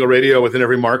Ron Siegel Radio. Within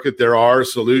every market, there are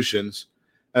solutions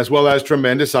as well as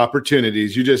tremendous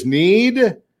opportunities. You just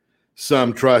need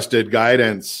some trusted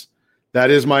guidance. That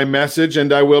is my message,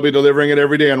 and I will be delivering it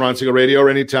every day on Ron Siegel Radio or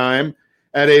anytime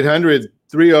at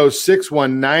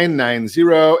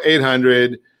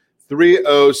 800-306-1990,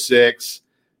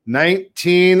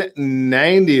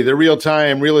 800-306-1990. The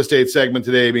real-time real estate segment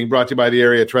today being brought to you by the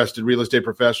area trusted real estate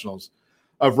professionals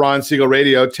of Ron Siegel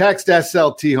Radio. Text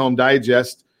SLT Home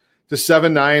Digest to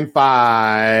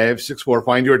 79564.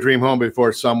 Find your dream home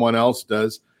before someone else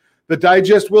does. The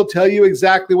digest will tell you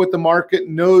exactly what the market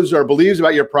knows or believes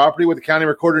about your property, what the county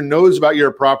recorder knows about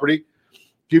your property,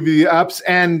 give you the ups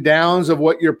and downs of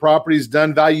what your property's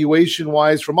done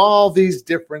valuation-wise from all these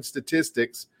different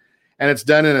statistics. And it's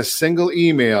done in a single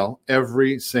email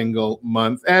every single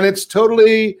month. And it's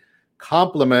totally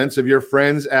compliments of your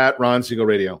friends at Ron Siegel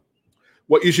Radio.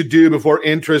 What you should do before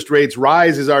interest rates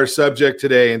rise is our subject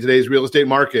today in today's real estate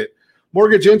market.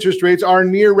 Mortgage interest rates are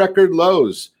near record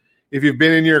lows. If you've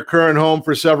been in your current home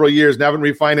for several years and haven't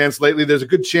refinanced lately, there's a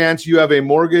good chance you have a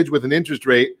mortgage with an interest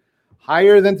rate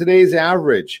higher than today's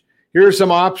average. Here are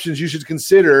some options you should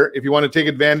consider if you want to take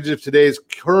advantage of today's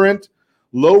current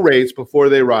low rates before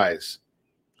they rise.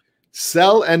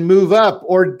 Sell and move up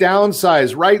or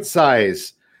downsize, right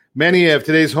size. Many of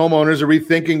today's homeowners are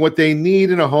rethinking what they need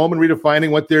in a home and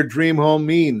redefining what their dream home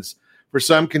means. For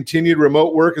some, continued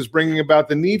remote work is bringing about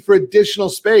the need for additional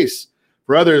space.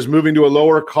 For others, moving to a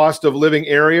lower cost of living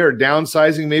area or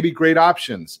downsizing may be great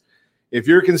options. If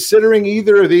you're considering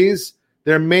either of these,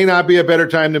 there may not be a better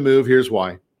time to move. Here's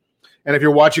why. And if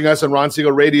you're watching us on Ron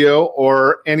Siegel Radio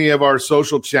or any of our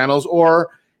social channels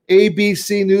or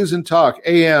ABC News and Talk,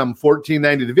 AM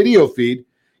 1490, the video feed,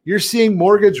 you're seeing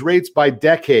mortgage rates by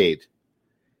decade.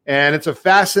 And it's a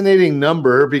fascinating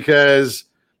number because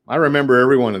I remember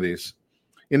every one of these.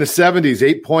 In the 70s,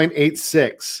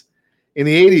 8.86. In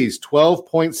the 80s,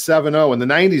 12.70. In the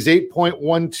 90s,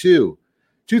 8.12.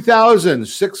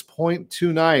 2000s,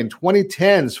 6.29.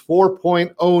 2010s,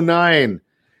 4.09.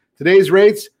 Today's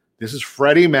rates, this is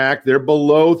Freddie Mac. They're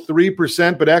below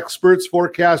 3%, but experts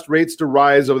forecast rates to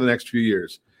rise over the next few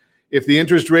years. If the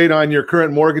interest rate on your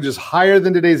current mortgage is higher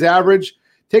than today's average,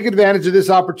 take advantage of this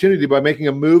opportunity by making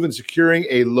a move and securing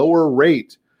a lower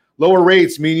rate. Lower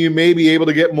rates mean you may be able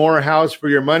to get more house for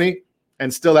your money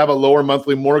and still have a lower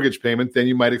monthly mortgage payment than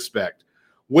you might expect.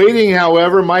 Waiting,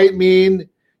 however, might mean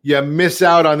you miss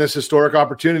out on this historic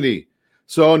opportunity.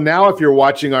 So now if you're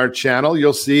watching our channel,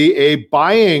 you'll see a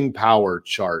buying power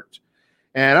chart.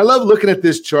 And I love looking at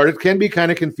this chart. It can be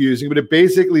kind of confusing, but it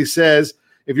basically says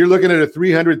if you're looking at a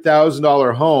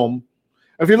 $300,000 home,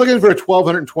 if you're looking for a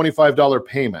 $1,225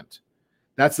 payment,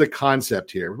 that's the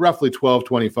concept here, roughly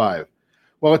 $1,225.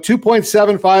 Well, at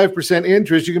 2.75%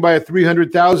 interest, you can buy a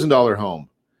 $300,000 home.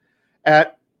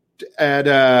 At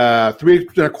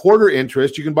 3.25%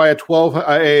 interest, you can buy a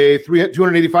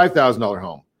 $285,000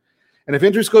 home. And if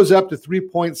interest goes up to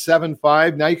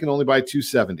 3.75, now you can only buy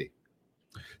 $270,000.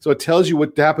 So it tells you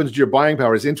what happens to your buying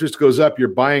power. As interest goes up, your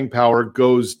buying power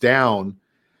goes down.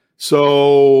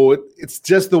 So it's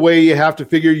just the way you have to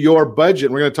figure your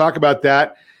budget. We're going to talk about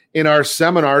that in our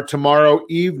seminar tomorrow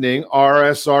evening,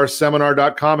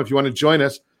 rsrseminar.com. If you want to join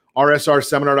us,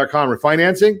 rsrseminar.com.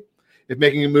 Refinancing, if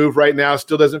making a move right now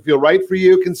still doesn't feel right for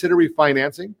you, consider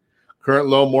refinancing. Current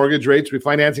low mortgage rates,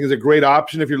 refinancing is a great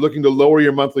option if you're looking to lower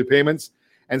your monthly payments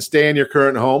and stay in your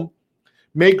current home.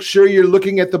 Make sure you're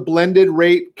looking at the blended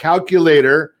rate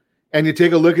calculator and you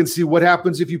take a look and see what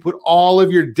happens if you put all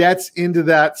of your debts into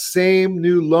that same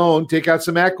new loan, take out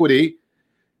some equity.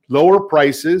 lower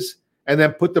prices, and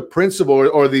then put the principal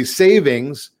or the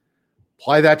savings,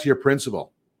 apply that to your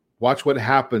principal. Watch what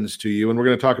happens to you. And we're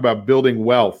going to talk about building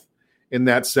wealth in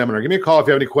that seminar. Give me a call if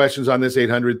you have any questions on this,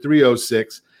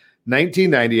 800-306-1990,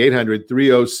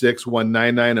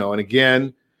 800-306-1990. And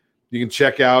again, you can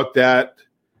check out that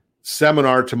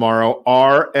seminar tomorrow,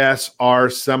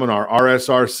 RSR Seminar,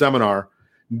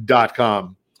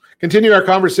 rsrseminar.com. Continue our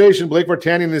conversation. Blake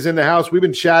Vartanian is in the house. We've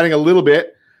been chatting a little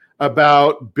bit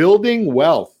about building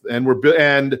wealth and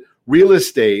real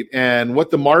estate and what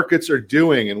the markets are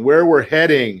doing and where we're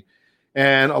heading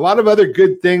and a lot of other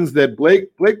good things that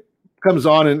Blake comes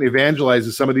on and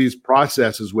evangelizes some of these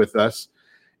processes with us.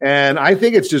 And I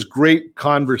think it's just great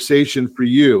conversation for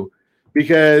you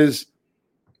because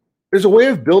there's a way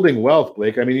of building wealth,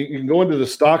 Blake. I mean, you can go into the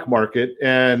stock market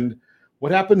and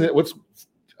what happened?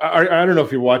 I don't know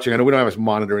if you're watching. I know we don't have a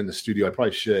monitor in the studio. I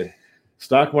probably should.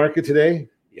 Stock market today?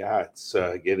 Yeah, it's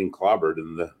getting clobbered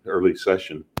in the early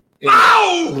session.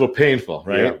 A little painful,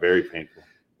 right? Yeah, very painful.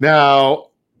 Now,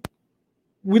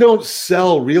 we don't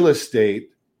sell real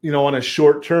estate, on a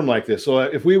short term like this. So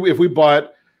if we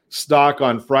bought stock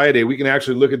on Friday, we can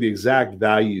actually look at the exact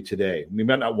value today. We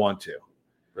might not want to.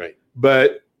 Right.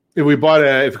 But if we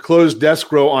closed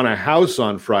escrow on a house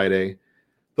on Friday,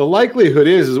 the likelihood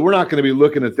is we're not going to be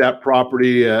looking at that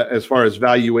property as far as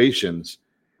valuations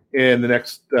in the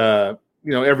next,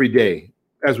 every day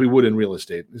as we would in real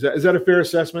estate. Is that a fair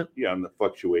assessment? Yeah, and the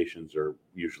fluctuations are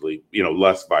usually,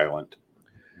 less violent.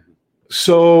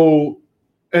 So,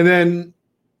 and then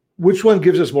which one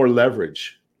gives us more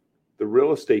leverage? The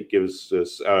real estate gives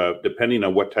us, depending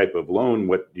on what type of loan,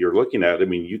 what you're looking at. I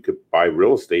mean, you could buy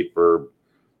real estate for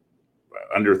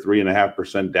under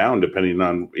 3.5% down, depending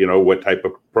on, what type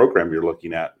of program you're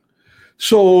looking at.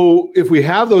 So if we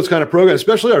have those kind of programs,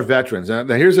 especially our veterans, now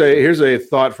here's a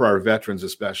thought for our veterans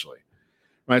especially,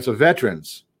 right? So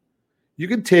veterans, you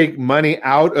can take money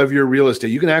out of your real estate.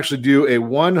 You can actually do a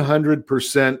 100%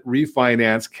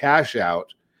 refinance cash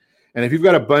out. And if you've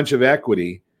got a bunch of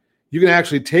equity, you can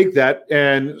actually take that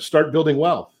and start building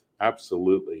wealth.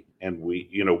 Absolutely. And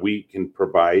we can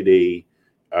provide a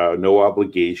no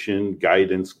obligation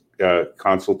guidance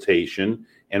consultation.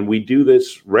 And we do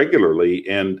this regularly.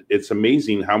 And it's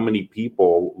amazing how many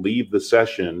people leave the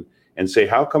session and say,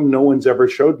 how come no one's ever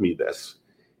showed me this?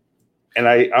 And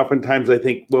oftentimes I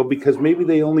think, well, because maybe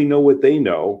they only know what they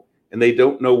know and they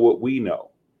don't know what we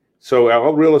know. So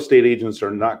all real estate agents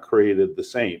are not created the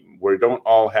same. We don't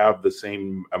all have the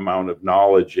same amount of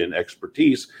knowledge and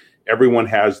expertise. Everyone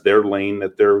has their lane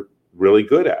that they're really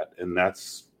good at. And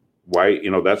that's why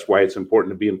it's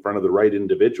important to be in front of the right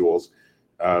individuals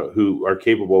who are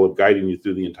capable of guiding you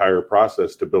through the entire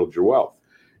process to build your wealth.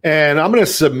 And I'm going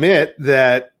to submit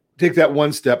that, take that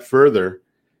one step further,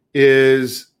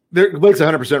 is Blake's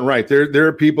 100% right. There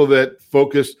are people that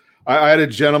focus. I had a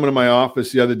gentleman in my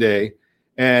office the other day,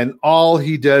 and all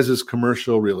he does is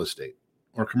commercial real estate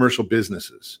or commercial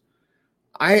businesses.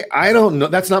 I don't know.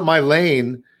 That's not my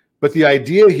lane. But the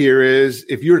idea here is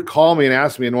if you were to call me and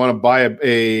ask me and want to buy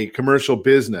a commercial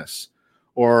business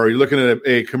or you're looking at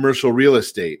a commercial real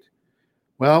estate,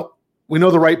 well, we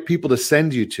know the right people to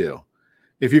send you to.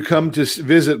 If you come to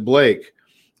visit Blake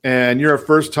and you're a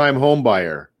first-time home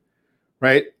buyer,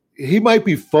 right, he might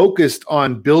be focused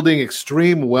on building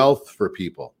extreme wealth for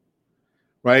people,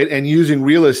 right, and using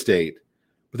real estate.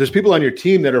 But there's people on your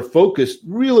team that are focused,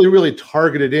 really, really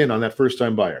targeted in on that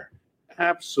first-time buyer.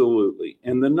 Absolutely.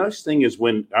 And the nice thing is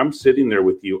when I'm sitting there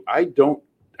with you, I don't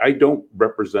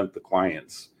represent the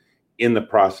clients in the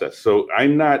process. So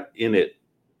I'm not in it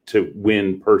to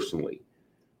win personally.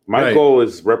 My goal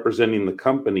is representing the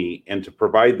company and to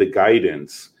provide the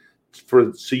guidance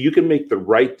so you can make the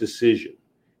right decision.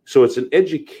 So it's an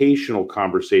educational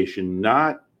conversation,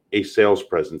 not a sales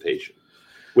presentation,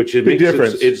 which it makes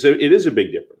difference. It is a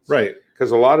big difference, right? Because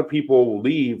a lot of people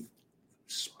leave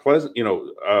pleasant,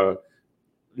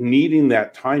 needing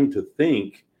that time to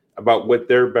think about what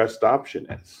their best option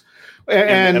is.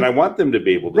 And I want them to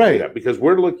be able to do that because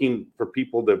we're looking for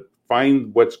people to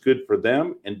find what's good for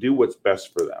them and do what's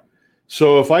best for them.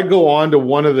 So if I go on to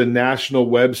one of the national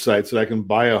websites that I can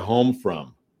buy a home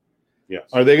from, yes,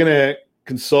 are they going to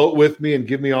consult with me and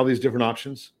give me all these different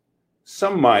options?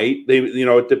 Some might.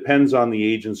 It depends on the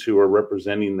agents who are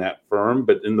representing that firm.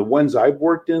 But in the ones I've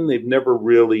worked in, they've never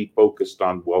really focused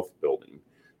on wealth building.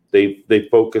 They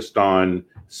focused on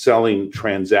selling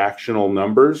transactional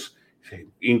numbers,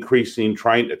 increasing,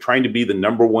 trying to be the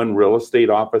number one real estate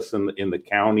office in the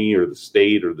county or the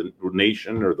state or the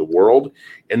nation or the world.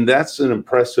 And that's an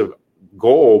impressive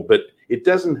goal, but it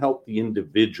doesn't help the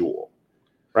individual.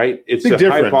 right? It's Big a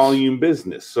difference. high volume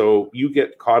business. So you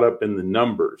get caught up in the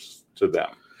numbers to them.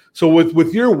 So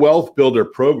with your wealth builder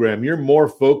program, you're more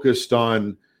focused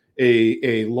on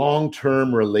a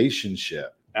long-term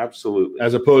relationship. Absolutely.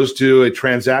 As opposed to a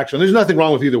transaction. There's nothing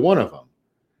wrong with either one of them,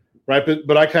 right?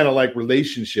 But I kind of like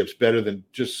relationships better than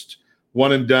just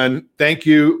one and done. Thank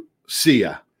you. See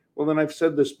ya. Well, then I've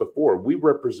said this before. We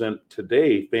represent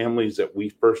today families that we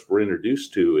first were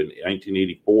introduced to in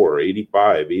 1984,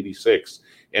 85, 86,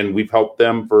 and we've helped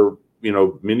them for,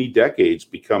 many decades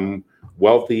become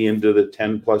wealthy into the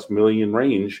 10 plus million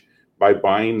range by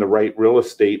buying the right real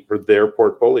estate for their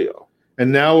portfolio. And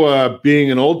now,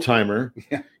 being an old timer,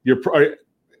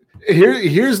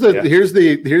 here's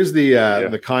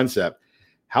the concept.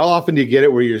 How often do you get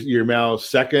it where you're now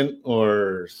second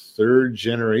or third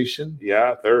generation?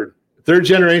 Yeah, third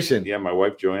generation. Yeah, my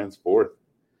wife Joanne's fourth.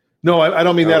 No, I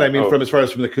don't mean that. I mean from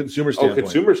the consumer standpoint. Oh,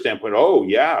 consumer standpoint. Oh,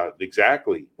 yeah,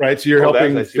 exactly. Right. So you're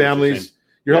helping families.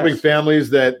 You're helping families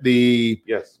that the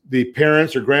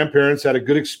parents or grandparents had a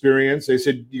good experience. They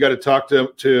said you got to talk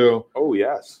to oh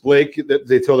yes, Blake. That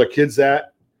they tell their kids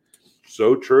that.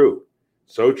 So true.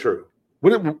 So true.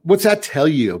 What's that tell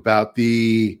you about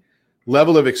the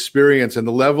level of experience and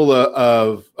the level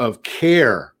of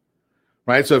care?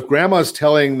 Right. So if grandma's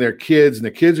telling their kids and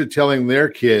the kids are telling their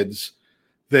kids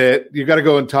that you got to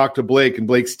go and talk to Blake and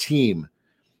Blake's team.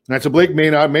 Right. So Blake may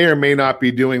or may not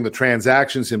be doing the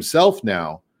transactions himself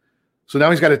now. So now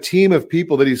he's got a team of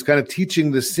people that he's kind of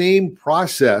teaching the same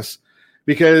process,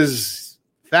 because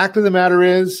fact of the matter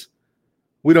is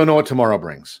we don't know what tomorrow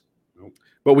brings. Nope.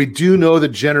 But we do know that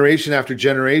generation after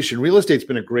generation, real estate's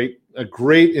been a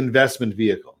great investment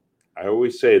vehicle. I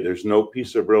always say there's no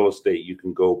piece of real estate you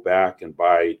can go back and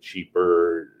buy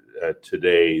cheaper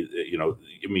today.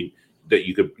 That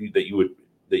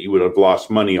you would have lost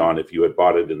money on if you had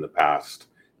bought it in the past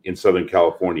in Southern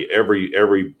California.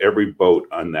 Every boat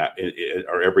on that,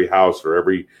 or every house or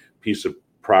every piece of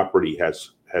property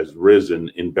has risen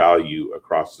in value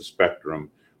across the spectrum,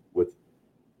 with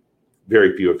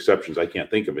very few exceptions. I can't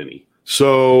think of any.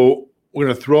 So we're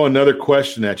going to throw another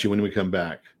question at you when we come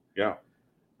back. Yeah.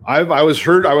 I was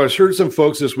heard some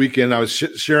folks this weekend. I was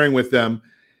sharing with them.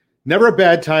 Never a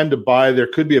bad time to buy. There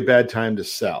could be a bad time to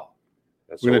sell.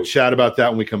 We're going to chat about that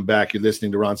when we come back. You're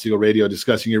listening to Ron Siegel Radio,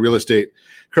 discussing your real estate,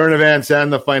 current events,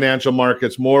 and the financial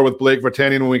markets. More with Blake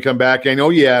Vartanian when we come back. And, oh,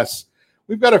 yes,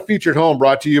 we've got a featured home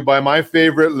brought to you by My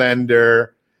Favorite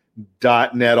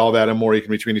Lender.net. All that and more. You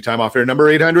can reach me anytime off air.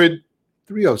 Number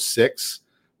 800-306-1990,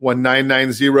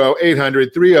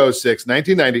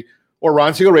 800-306-1990, or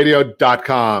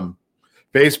RonSiegelRadio.com,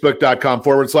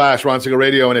 Facebook.com/Ron Siegel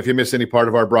Radio. And if you miss any part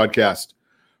of our broadcast,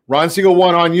 Ron Siegel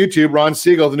 1 on YouTube. Ron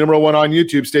Siegel, the number 1 on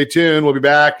YouTube. Stay tuned. We'll be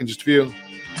back in just a few.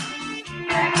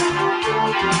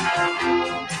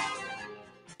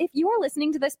 If you're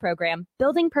listening to this program,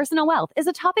 building personal wealth is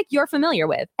a topic you're familiar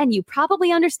with, and you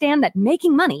probably understand that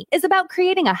making money is about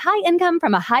creating a high income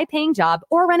from a high-paying job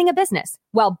or running a business,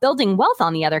 while building wealth,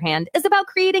 on the other hand, is about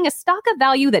creating a stock of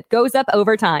value that goes up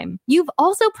over time. You've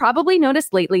also probably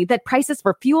noticed lately that prices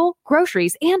for fuel,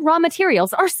 groceries, and raw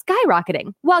materials are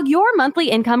skyrocketing, while your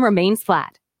monthly income remains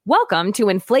flat. Welcome to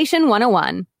Inflation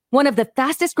 101. One of the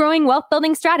fastest growing wealth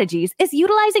building strategies is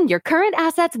utilizing your current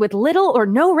assets with little or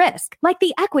no risk, like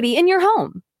the equity in your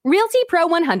home. Realty Pro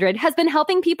 100 has been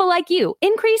helping people like you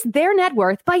increase their net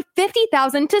worth by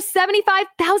 $50,000 to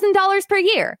 $75,000 per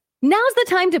year. Now's the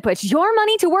time to put your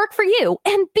money to work for you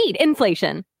and beat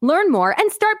inflation. Learn more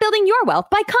and start building your wealth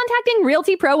by contacting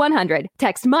Realty Pro 100.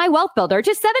 Text My Wealth Builder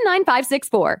to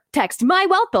 79564. Text My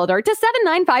Wealth Builder to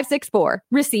 79564.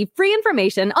 Receive free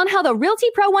information on how the Realty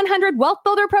Pro 100 Wealth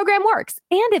Builder program works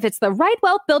and if it's the right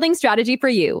wealth building strategy for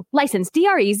you. License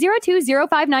DRE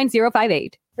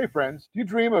 02059058. Hey friends, do you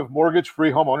dream of mortgage-free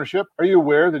home ownership? Are you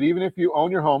aware that even if you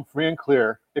own your home free and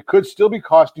clear, it could still be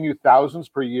costing you thousands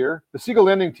per year? The Siegel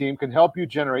Lending Team can help you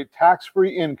generate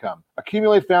tax-free income,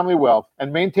 accumulate family wealth,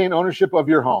 and maintain ownership of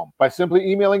your home. By simply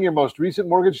emailing your most recent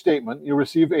mortgage statement, you'll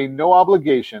receive a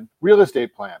no-obligation real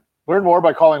estate plan. Learn more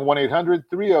by calling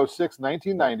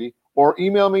 1-800-306-1990 or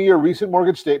email me your recent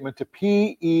mortgage statement to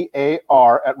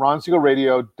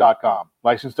PEAR@RonSiegelRadio.com.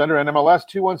 Licensed under NMLS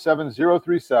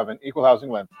 217037, Equal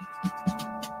Housing Lender.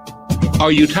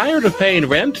 Are you tired of paying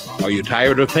rent? Are you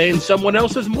tired of paying someone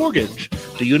else's mortgage?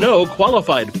 Do you know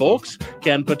qualified folks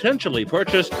can potentially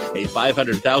purchase a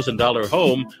 $500,000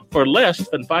 home for less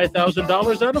than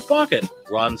 $5,000 out of pocket?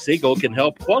 Ron Siegel can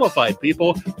help qualified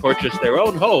people purchase their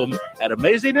own home at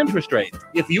amazing interest rates.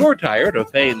 If you're tired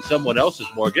of paying someone else's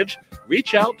mortgage,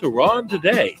 reach out to Ron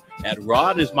today at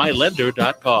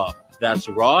RonIsMyLender.com. That's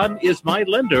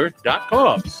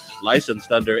RonIsMyLender.com.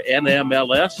 Licensed under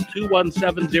NMLS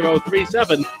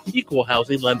 217037, Equal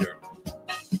Housing Lender.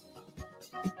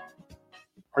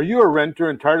 Are you a renter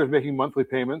and tired of making monthly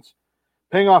payments?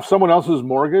 Paying off someone else's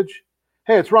mortgage?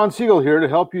 Hey, it's Ron Siegel here to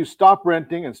help you stop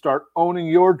renting and start owning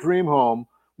your dream home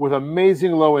with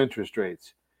amazing low interest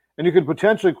rates. And you could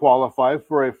potentially qualify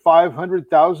for a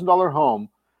 $500,000 home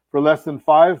for less than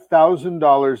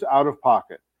 $5,000 out of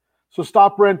pocket. So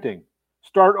stop renting.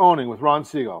 Start owning with Ron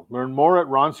Siegel. Learn more at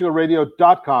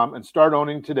ronsiegelradio.com and start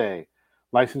owning today.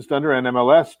 Licensed under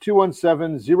NMLS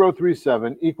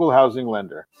 217037, Equal Housing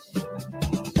Lender.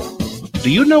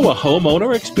 Do you know a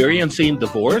homeowner experiencing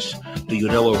divorce? Do you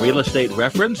know a real estate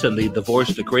reference and the divorce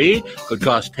decree could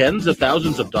cost tens of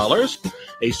thousands of dollars?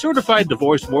 A certified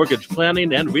divorce mortgage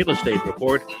planning and real estate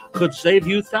report could save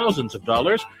you thousands of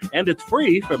dollars, and it's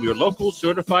free from your local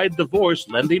certified divorce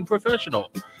lending professional.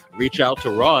 Reach out to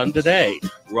Ron today.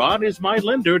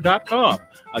 RonIsMyLender.com.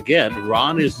 Again,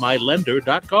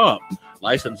 RonIsMyLender.com.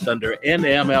 Licensed under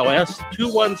NMLS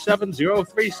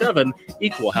 217037,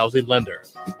 Equal Housing Lender.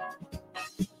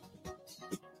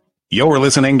 You're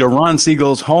listening to Ron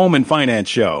Siegel's Home and Finance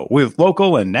Show with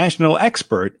local and national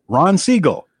expert Ron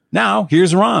Siegel. Now,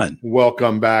 here's Ron.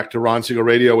 Welcome back to Ron Siegel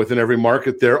Radio. Within every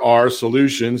market, there are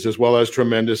solutions as well as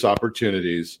tremendous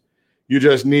opportunities. You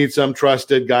just need some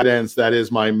trusted guidance. That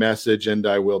is my message, and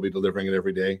I will be delivering it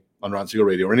every day on Ron Siegel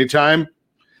Radio or anytime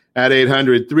at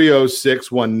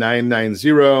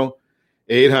 800-306-1990,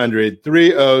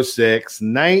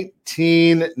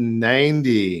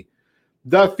 800-306-1990.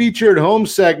 The featured home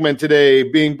segment today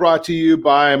being brought to you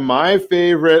by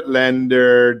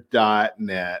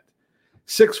myfavoritelender.net.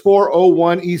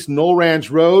 6401 East Knoll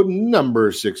Ranch Road,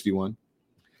 number 61.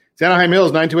 It's Anaheim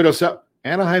Hills, 92807.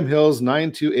 Anaheim Hills,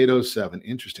 92807.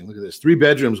 Interesting. Look at this. 3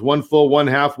 bedrooms, 1 full, 1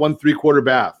 half, 1 3/4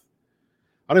 bath.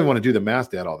 I don't even want to do the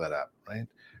math to add all that up, right?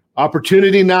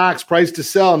 Opportunity knocks, price to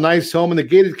sell. Nice home in the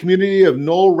gated community of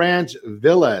Knoll Ranch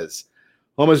Villas.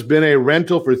 Home has been a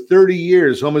rental for 30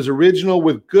 years. Home is original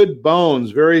with good bones.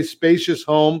 Very spacious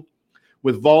home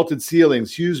with vaulted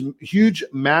ceilings. Huge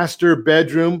master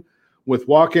bedroom with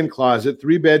walk-in closet.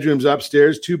 3 bedrooms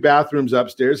upstairs, 2 bathrooms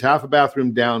upstairs, half a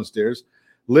bathroom downstairs.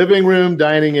 Living room,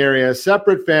 dining area,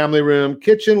 separate family room,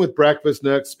 kitchen with breakfast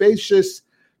nook, spacious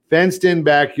fenced-in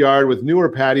backyard with newer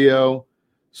patio.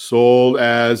 Sold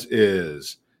as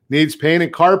is. Needs paint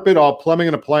and carpet. All plumbing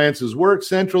and appliances work.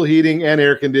 Central heating and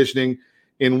air conditioning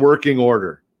in working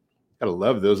order. Gotta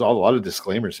love those. A lot of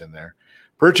disclaimers in there.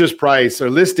 Purchase price or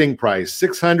listing price,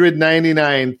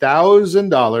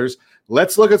 $699,000.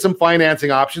 Let's look at some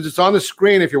financing options. It's on the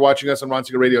screen if you're watching us on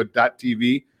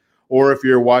RonSiegelRadio.tv or if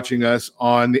you're watching us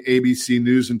on the ABC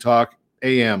News and Talk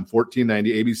AM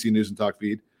 1490 ABC News and Talk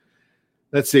feed.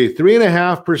 Let's see,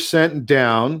 3.5%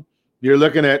 down. You're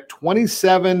looking at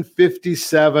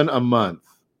 $27.57 a month.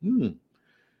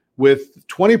 With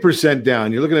 20%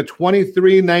 down, you're looking at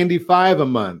 $23.95 a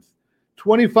month.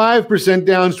 25%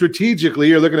 down strategically,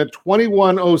 you're looking at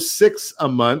 $21.06 a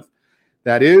month.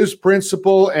 That is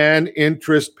principal and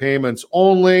interest payments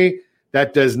only.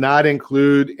 That does not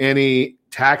include any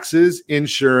taxes,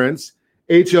 insurance,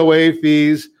 HOA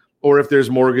fees, or if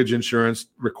there's mortgage insurance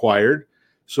required.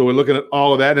 So we're looking at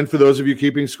all of that. And for those of you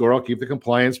keeping score, I'll keep the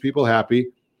compliance people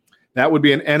happy. That would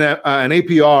be an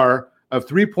APR of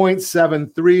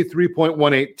 3.73,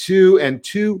 3.182, and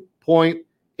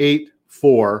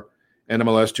 2.84,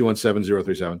 NMLS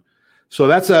 217037. So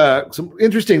that's some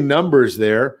interesting numbers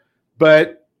there.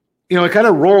 But, you know, it kind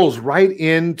of rolls right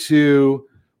into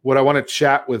what I want to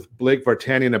chat with Blake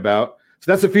Vartanian about.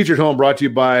 So that's a featured home brought to you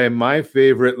by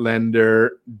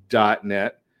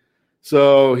myfavoritelender.net.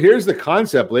 So here's the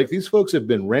concept, Blake. These folks have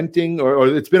been renting, or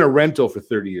it's been a rental for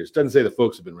 30 years. It doesn't say the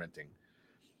folks have been renting.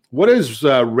 What does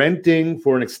renting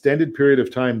for an extended period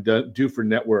of time do for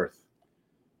net worth?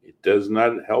 It does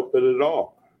not help it at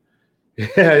all.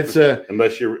 Yeah, it's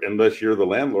unless you're the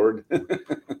landlord.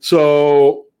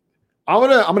 So I'm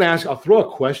gonna ask. I'll throw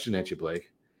a question at you, Blake.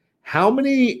 How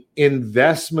many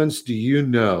investments do you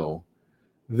know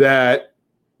that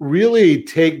really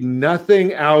take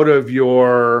nothing out of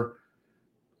your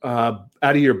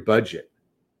budget?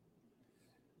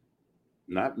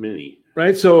 Not many.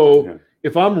 Right. So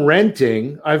if I'm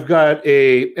renting, I've got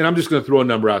and I'm just going to throw a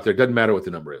number out there. It doesn't matter what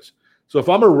the number is. So if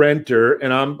I'm a renter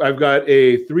and I've got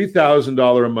a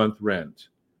 $3,000 a month rent,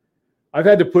 I've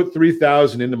had to put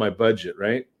 $3,000 into my budget,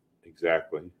 right?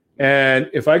 Exactly. And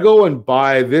if I go and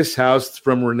buy this house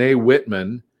from Renee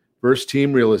Whitman, First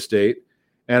Team Real Estate,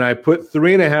 and I put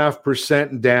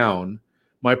 3.5% down,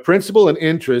 my principal and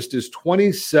interest is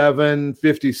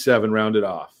 $27.57 rounded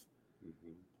off.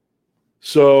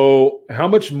 So how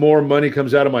much more money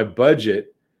comes out of my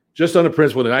budget just on the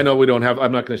principal? And I know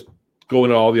I'm not going to go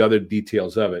into all the other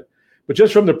details of it, but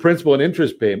just from the principal and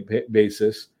interest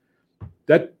basis,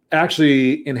 that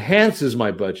actually enhances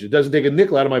my budget. It doesn't take a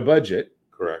nickel out of my budget.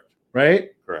 Correct. Right?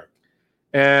 Correct.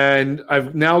 And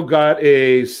I've now got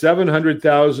a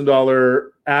 $700,000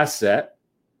 asset.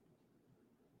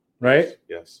 Right?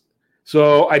 Yes.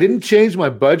 So I didn't change my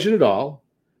budget at all.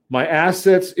 My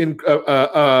assets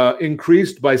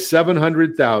increased by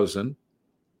 $700,000.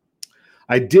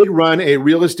 I did run a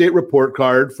real estate report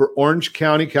card for Orange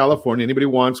County, California. Anybody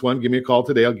wants one, give me a call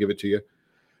today. I'll give it to you.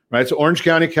 Right. So Orange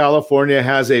County, California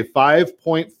has a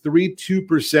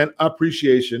 5.32%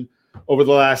 appreciation over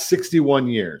the last 61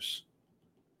 years.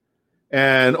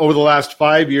 And over the last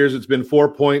 5 years, it's been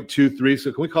 4.23.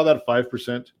 So can we call that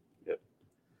 5%? Yep.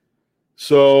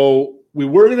 So we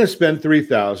were going to spend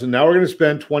 $3,000. Now we're going to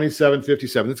spend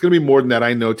 $2,757. It's going to be more than that.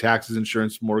 I know, taxes,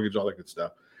 insurance, mortgage, all that good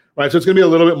stuff. Right. So it's going to be a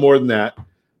little bit more than that.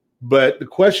 But the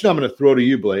question I'm going to throw to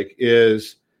you, Blake,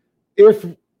 is if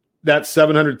that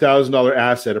 $700,000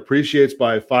 asset appreciates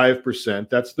by 5%,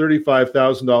 that's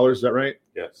 $35,000. Is that right?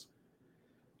 Yes.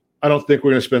 I don't think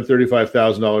we're going to spend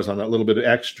 $35,000 on that little bit of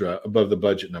extra above the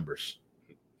budget numbers.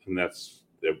 And that's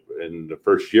in the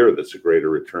first year, that's a greater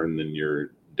return than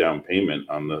your down payment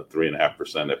on the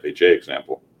 3.5% FHA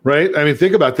example. Right. I mean,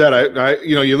 think about that.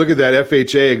 You look at that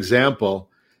FHA example,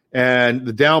 and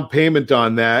the down payment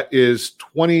on that is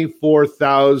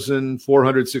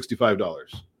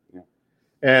 $24,465. Yeah.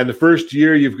 And the first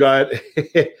year you've got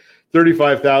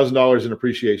 $35,000 in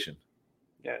appreciation.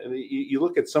 Yeah, and you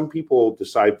look at some people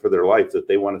decide for their life that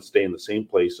they want to stay in the same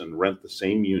place and rent the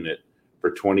same unit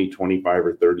for 20, 25,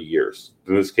 or 30 years.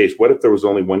 In this case, what if there was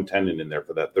only one tenant in there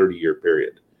for that 30-year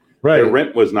period? Right. Their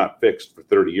rent was not fixed for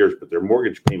 30 years, but their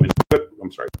mortgage payment could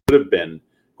have been,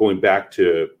 going back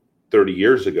to 30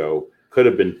 years ago, could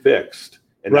have been fixed.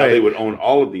 And now they would own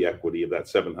all of the equity of that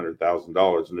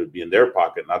 $700,000, and it would be in their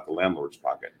pocket, not the landlord's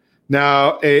pocket.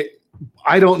 Now,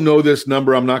 I don't know this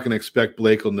number. I'm not going to expect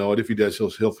Blake will know it. If he does,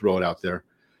 he'll throw it out there.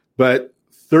 But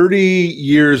 30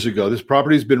 years ago, this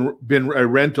property's been a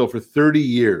rental for 30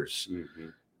 years. Mm-hmm.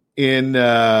 In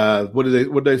what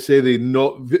did I say? The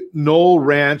Knoll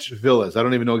Ranch Villas. I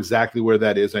don't even know exactly where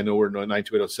that is. I know where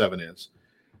 92807 is.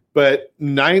 But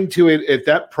 928 at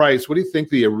that price, what do you think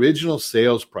the original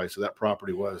sales price of that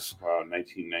property was?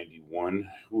 1991.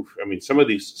 Oof. I mean, some of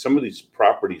these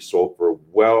properties sold for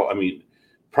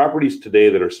properties today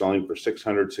that are selling for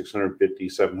 600, 650,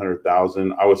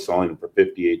 700,000. I was selling them for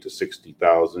 58 to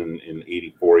 60,000 in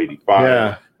 84, 85.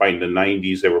 Yeah. By the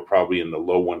 90s, they were probably in the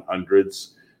low 100s.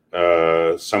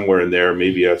 Somewhere in there,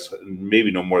 maybe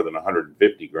no more than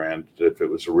 150 grand if it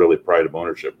was a really pride of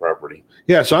ownership property.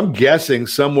 Yeah, so I'm guessing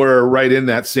somewhere right in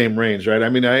that same range, right? I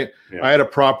mean, I had a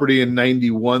property in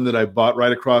 91 that I bought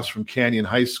right across from Canyon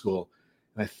High School,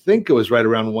 and I think it was right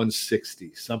around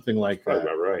 160, something like that.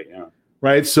 About right, yeah.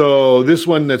 Right, so this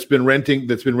one that's been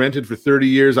rented for 30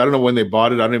 years. I don't know when they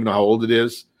bought it. I don't even know how old it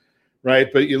is, right?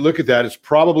 But you look at that; it's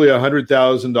probably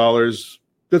 $100,000.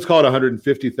 Let's call it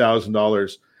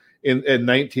 $150,000. In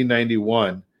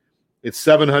 1991, it's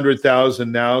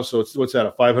 $700,000 now. So it's what's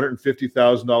that?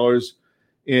 $550,000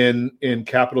 in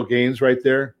capital gains right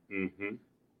there. Mm-hmm.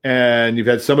 And you've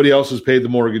had somebody else who's paid the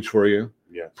mortgage for you.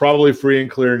 Yeah, probably free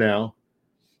and clear now.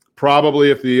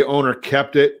 If the owner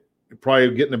kept it, you're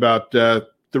probably getting about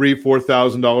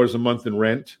 $3,000-$4,000 a month in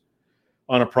rent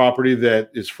on a property that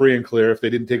is free and clear if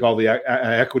they didn't take all the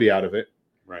equity out of it.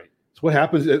 Right. So what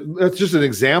happens? That's just an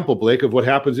example, Blake, of what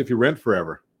happens if you rent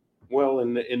forever. Well,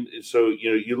 and so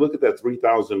you look at that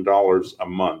 $3,000 a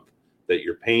month that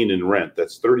you're paying in rent.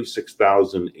 That's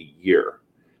 $36,000 a year.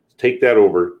 Take that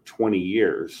over 20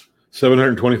 years.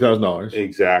 $720,000.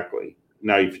 Exactly.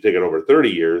 Now, if you take it over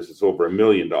 30 years, it's over $1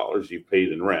 million you've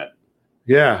paid in rent.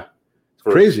 Yeah,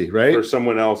 crazy, right? For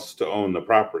someone else to own the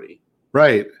property,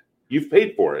 right? You've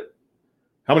paid for it.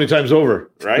 How many times over?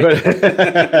 Right.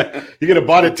 You could have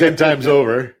bought it 10 times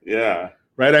over. Yeah.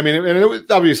 Right. I mean, and it was,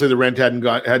 obviously the rent hadn't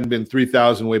been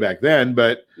 $3,000 way back then,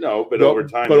 but over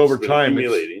time,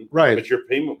 accumulating. Right. But your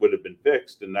payment would have been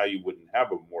fixed, and now you wouldn't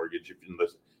have a mortgage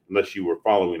unless you were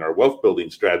following our wealth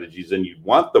building strategies. And you'd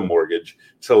want the mortgage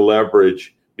to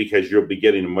leverage because you'll be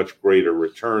getting a much greater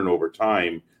return over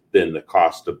time than the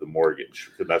cost of the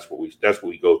mortgage. Because that's what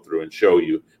we go through and show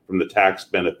you, from the tax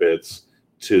benefits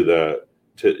to the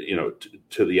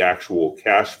actual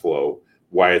cash flow,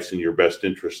 why it's in your best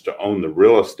interest to own the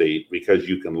real estate, because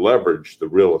you can leverage the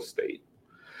real estate.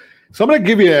 So I'm going to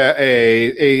give you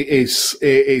a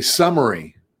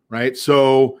summary, right?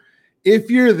 So if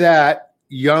you're that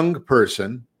young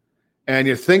person and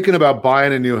you're thinking about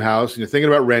buying a new house and you're thinking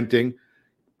about renting,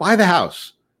 buy the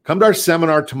house. Come to our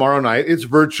seminar tomorrow night. It's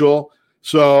virtual,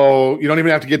 so you don't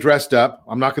even have to get dressed up.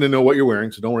 I'm not going to know what you're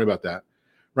wearing, so don't worry about that,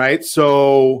 right?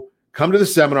 So come to the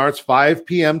seminar. It's 5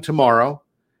 p.m. tomorrow.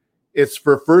 It's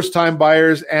for first-time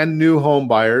buyers and new home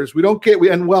buyers. We talk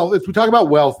about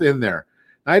wealth in there.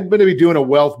 I'm going to be doing a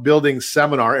wealth building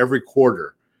seminar every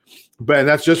quarter, and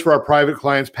that's just for our private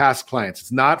clients, past clients.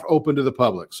 It's not open to the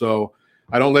public, so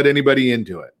I don't let anybody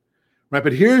into it, right?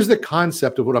 But here's the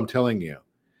concept of what I'm telling you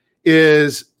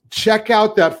is check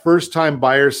out that first-time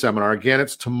buyer seminar. Again,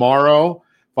 it's tomorrow,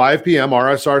 5 p.m.,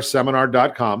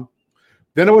 rsrseminar.com.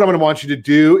 Then what I'm going to want you to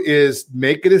do is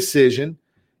make a decision.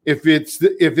 If it's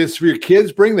for your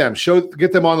kids, bring them.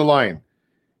 Get them on the line.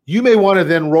 You may want to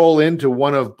then roll into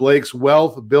one of Blake's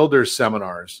Wealth Builder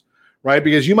seminars, right?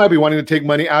 Because you might be wanting to take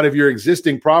money out of your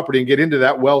existing property and get into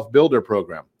that Wealth Builder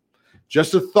program.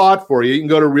 Just a thought for you. You can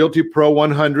go to Realty Pro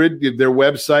 100, their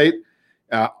website,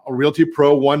 Realty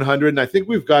Pro 100. And I think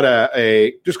we've got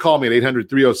just call me at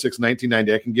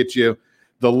 800-306-1990. I can get you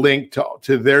the link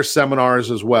to their seminars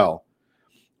as well.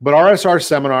 But RSR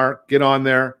seminar, get on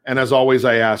there. And as always,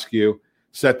 I ask you,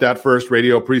 set that first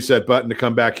radio preset button to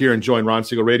come back here and join Ron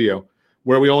Siegel Radio,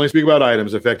 where we only speak about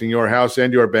items affecting your house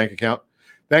and your bank account.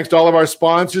 Thanks to all of our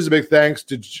sponsors. A big thanks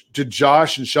to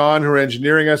Josh and Sean, who are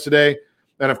engineering us today.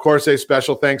 And, of course, a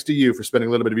special thanks to you for spending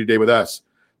a little bit of your day with us.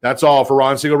 That's all for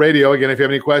Ron Siegel Radio. Again, if you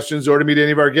have any questions or to meet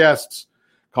any of our guests,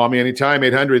 call me anytime,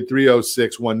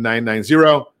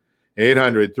 800-306-1990.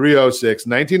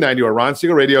 800-306-1990 or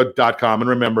ronsiegelradio.com. And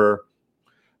remember,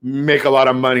 make a lot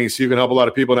of money so you can help a lot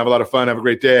of people and have a lot of fun. Have a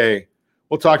great day.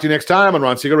 We'll talk to you next time on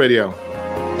Ron Siegel Radio.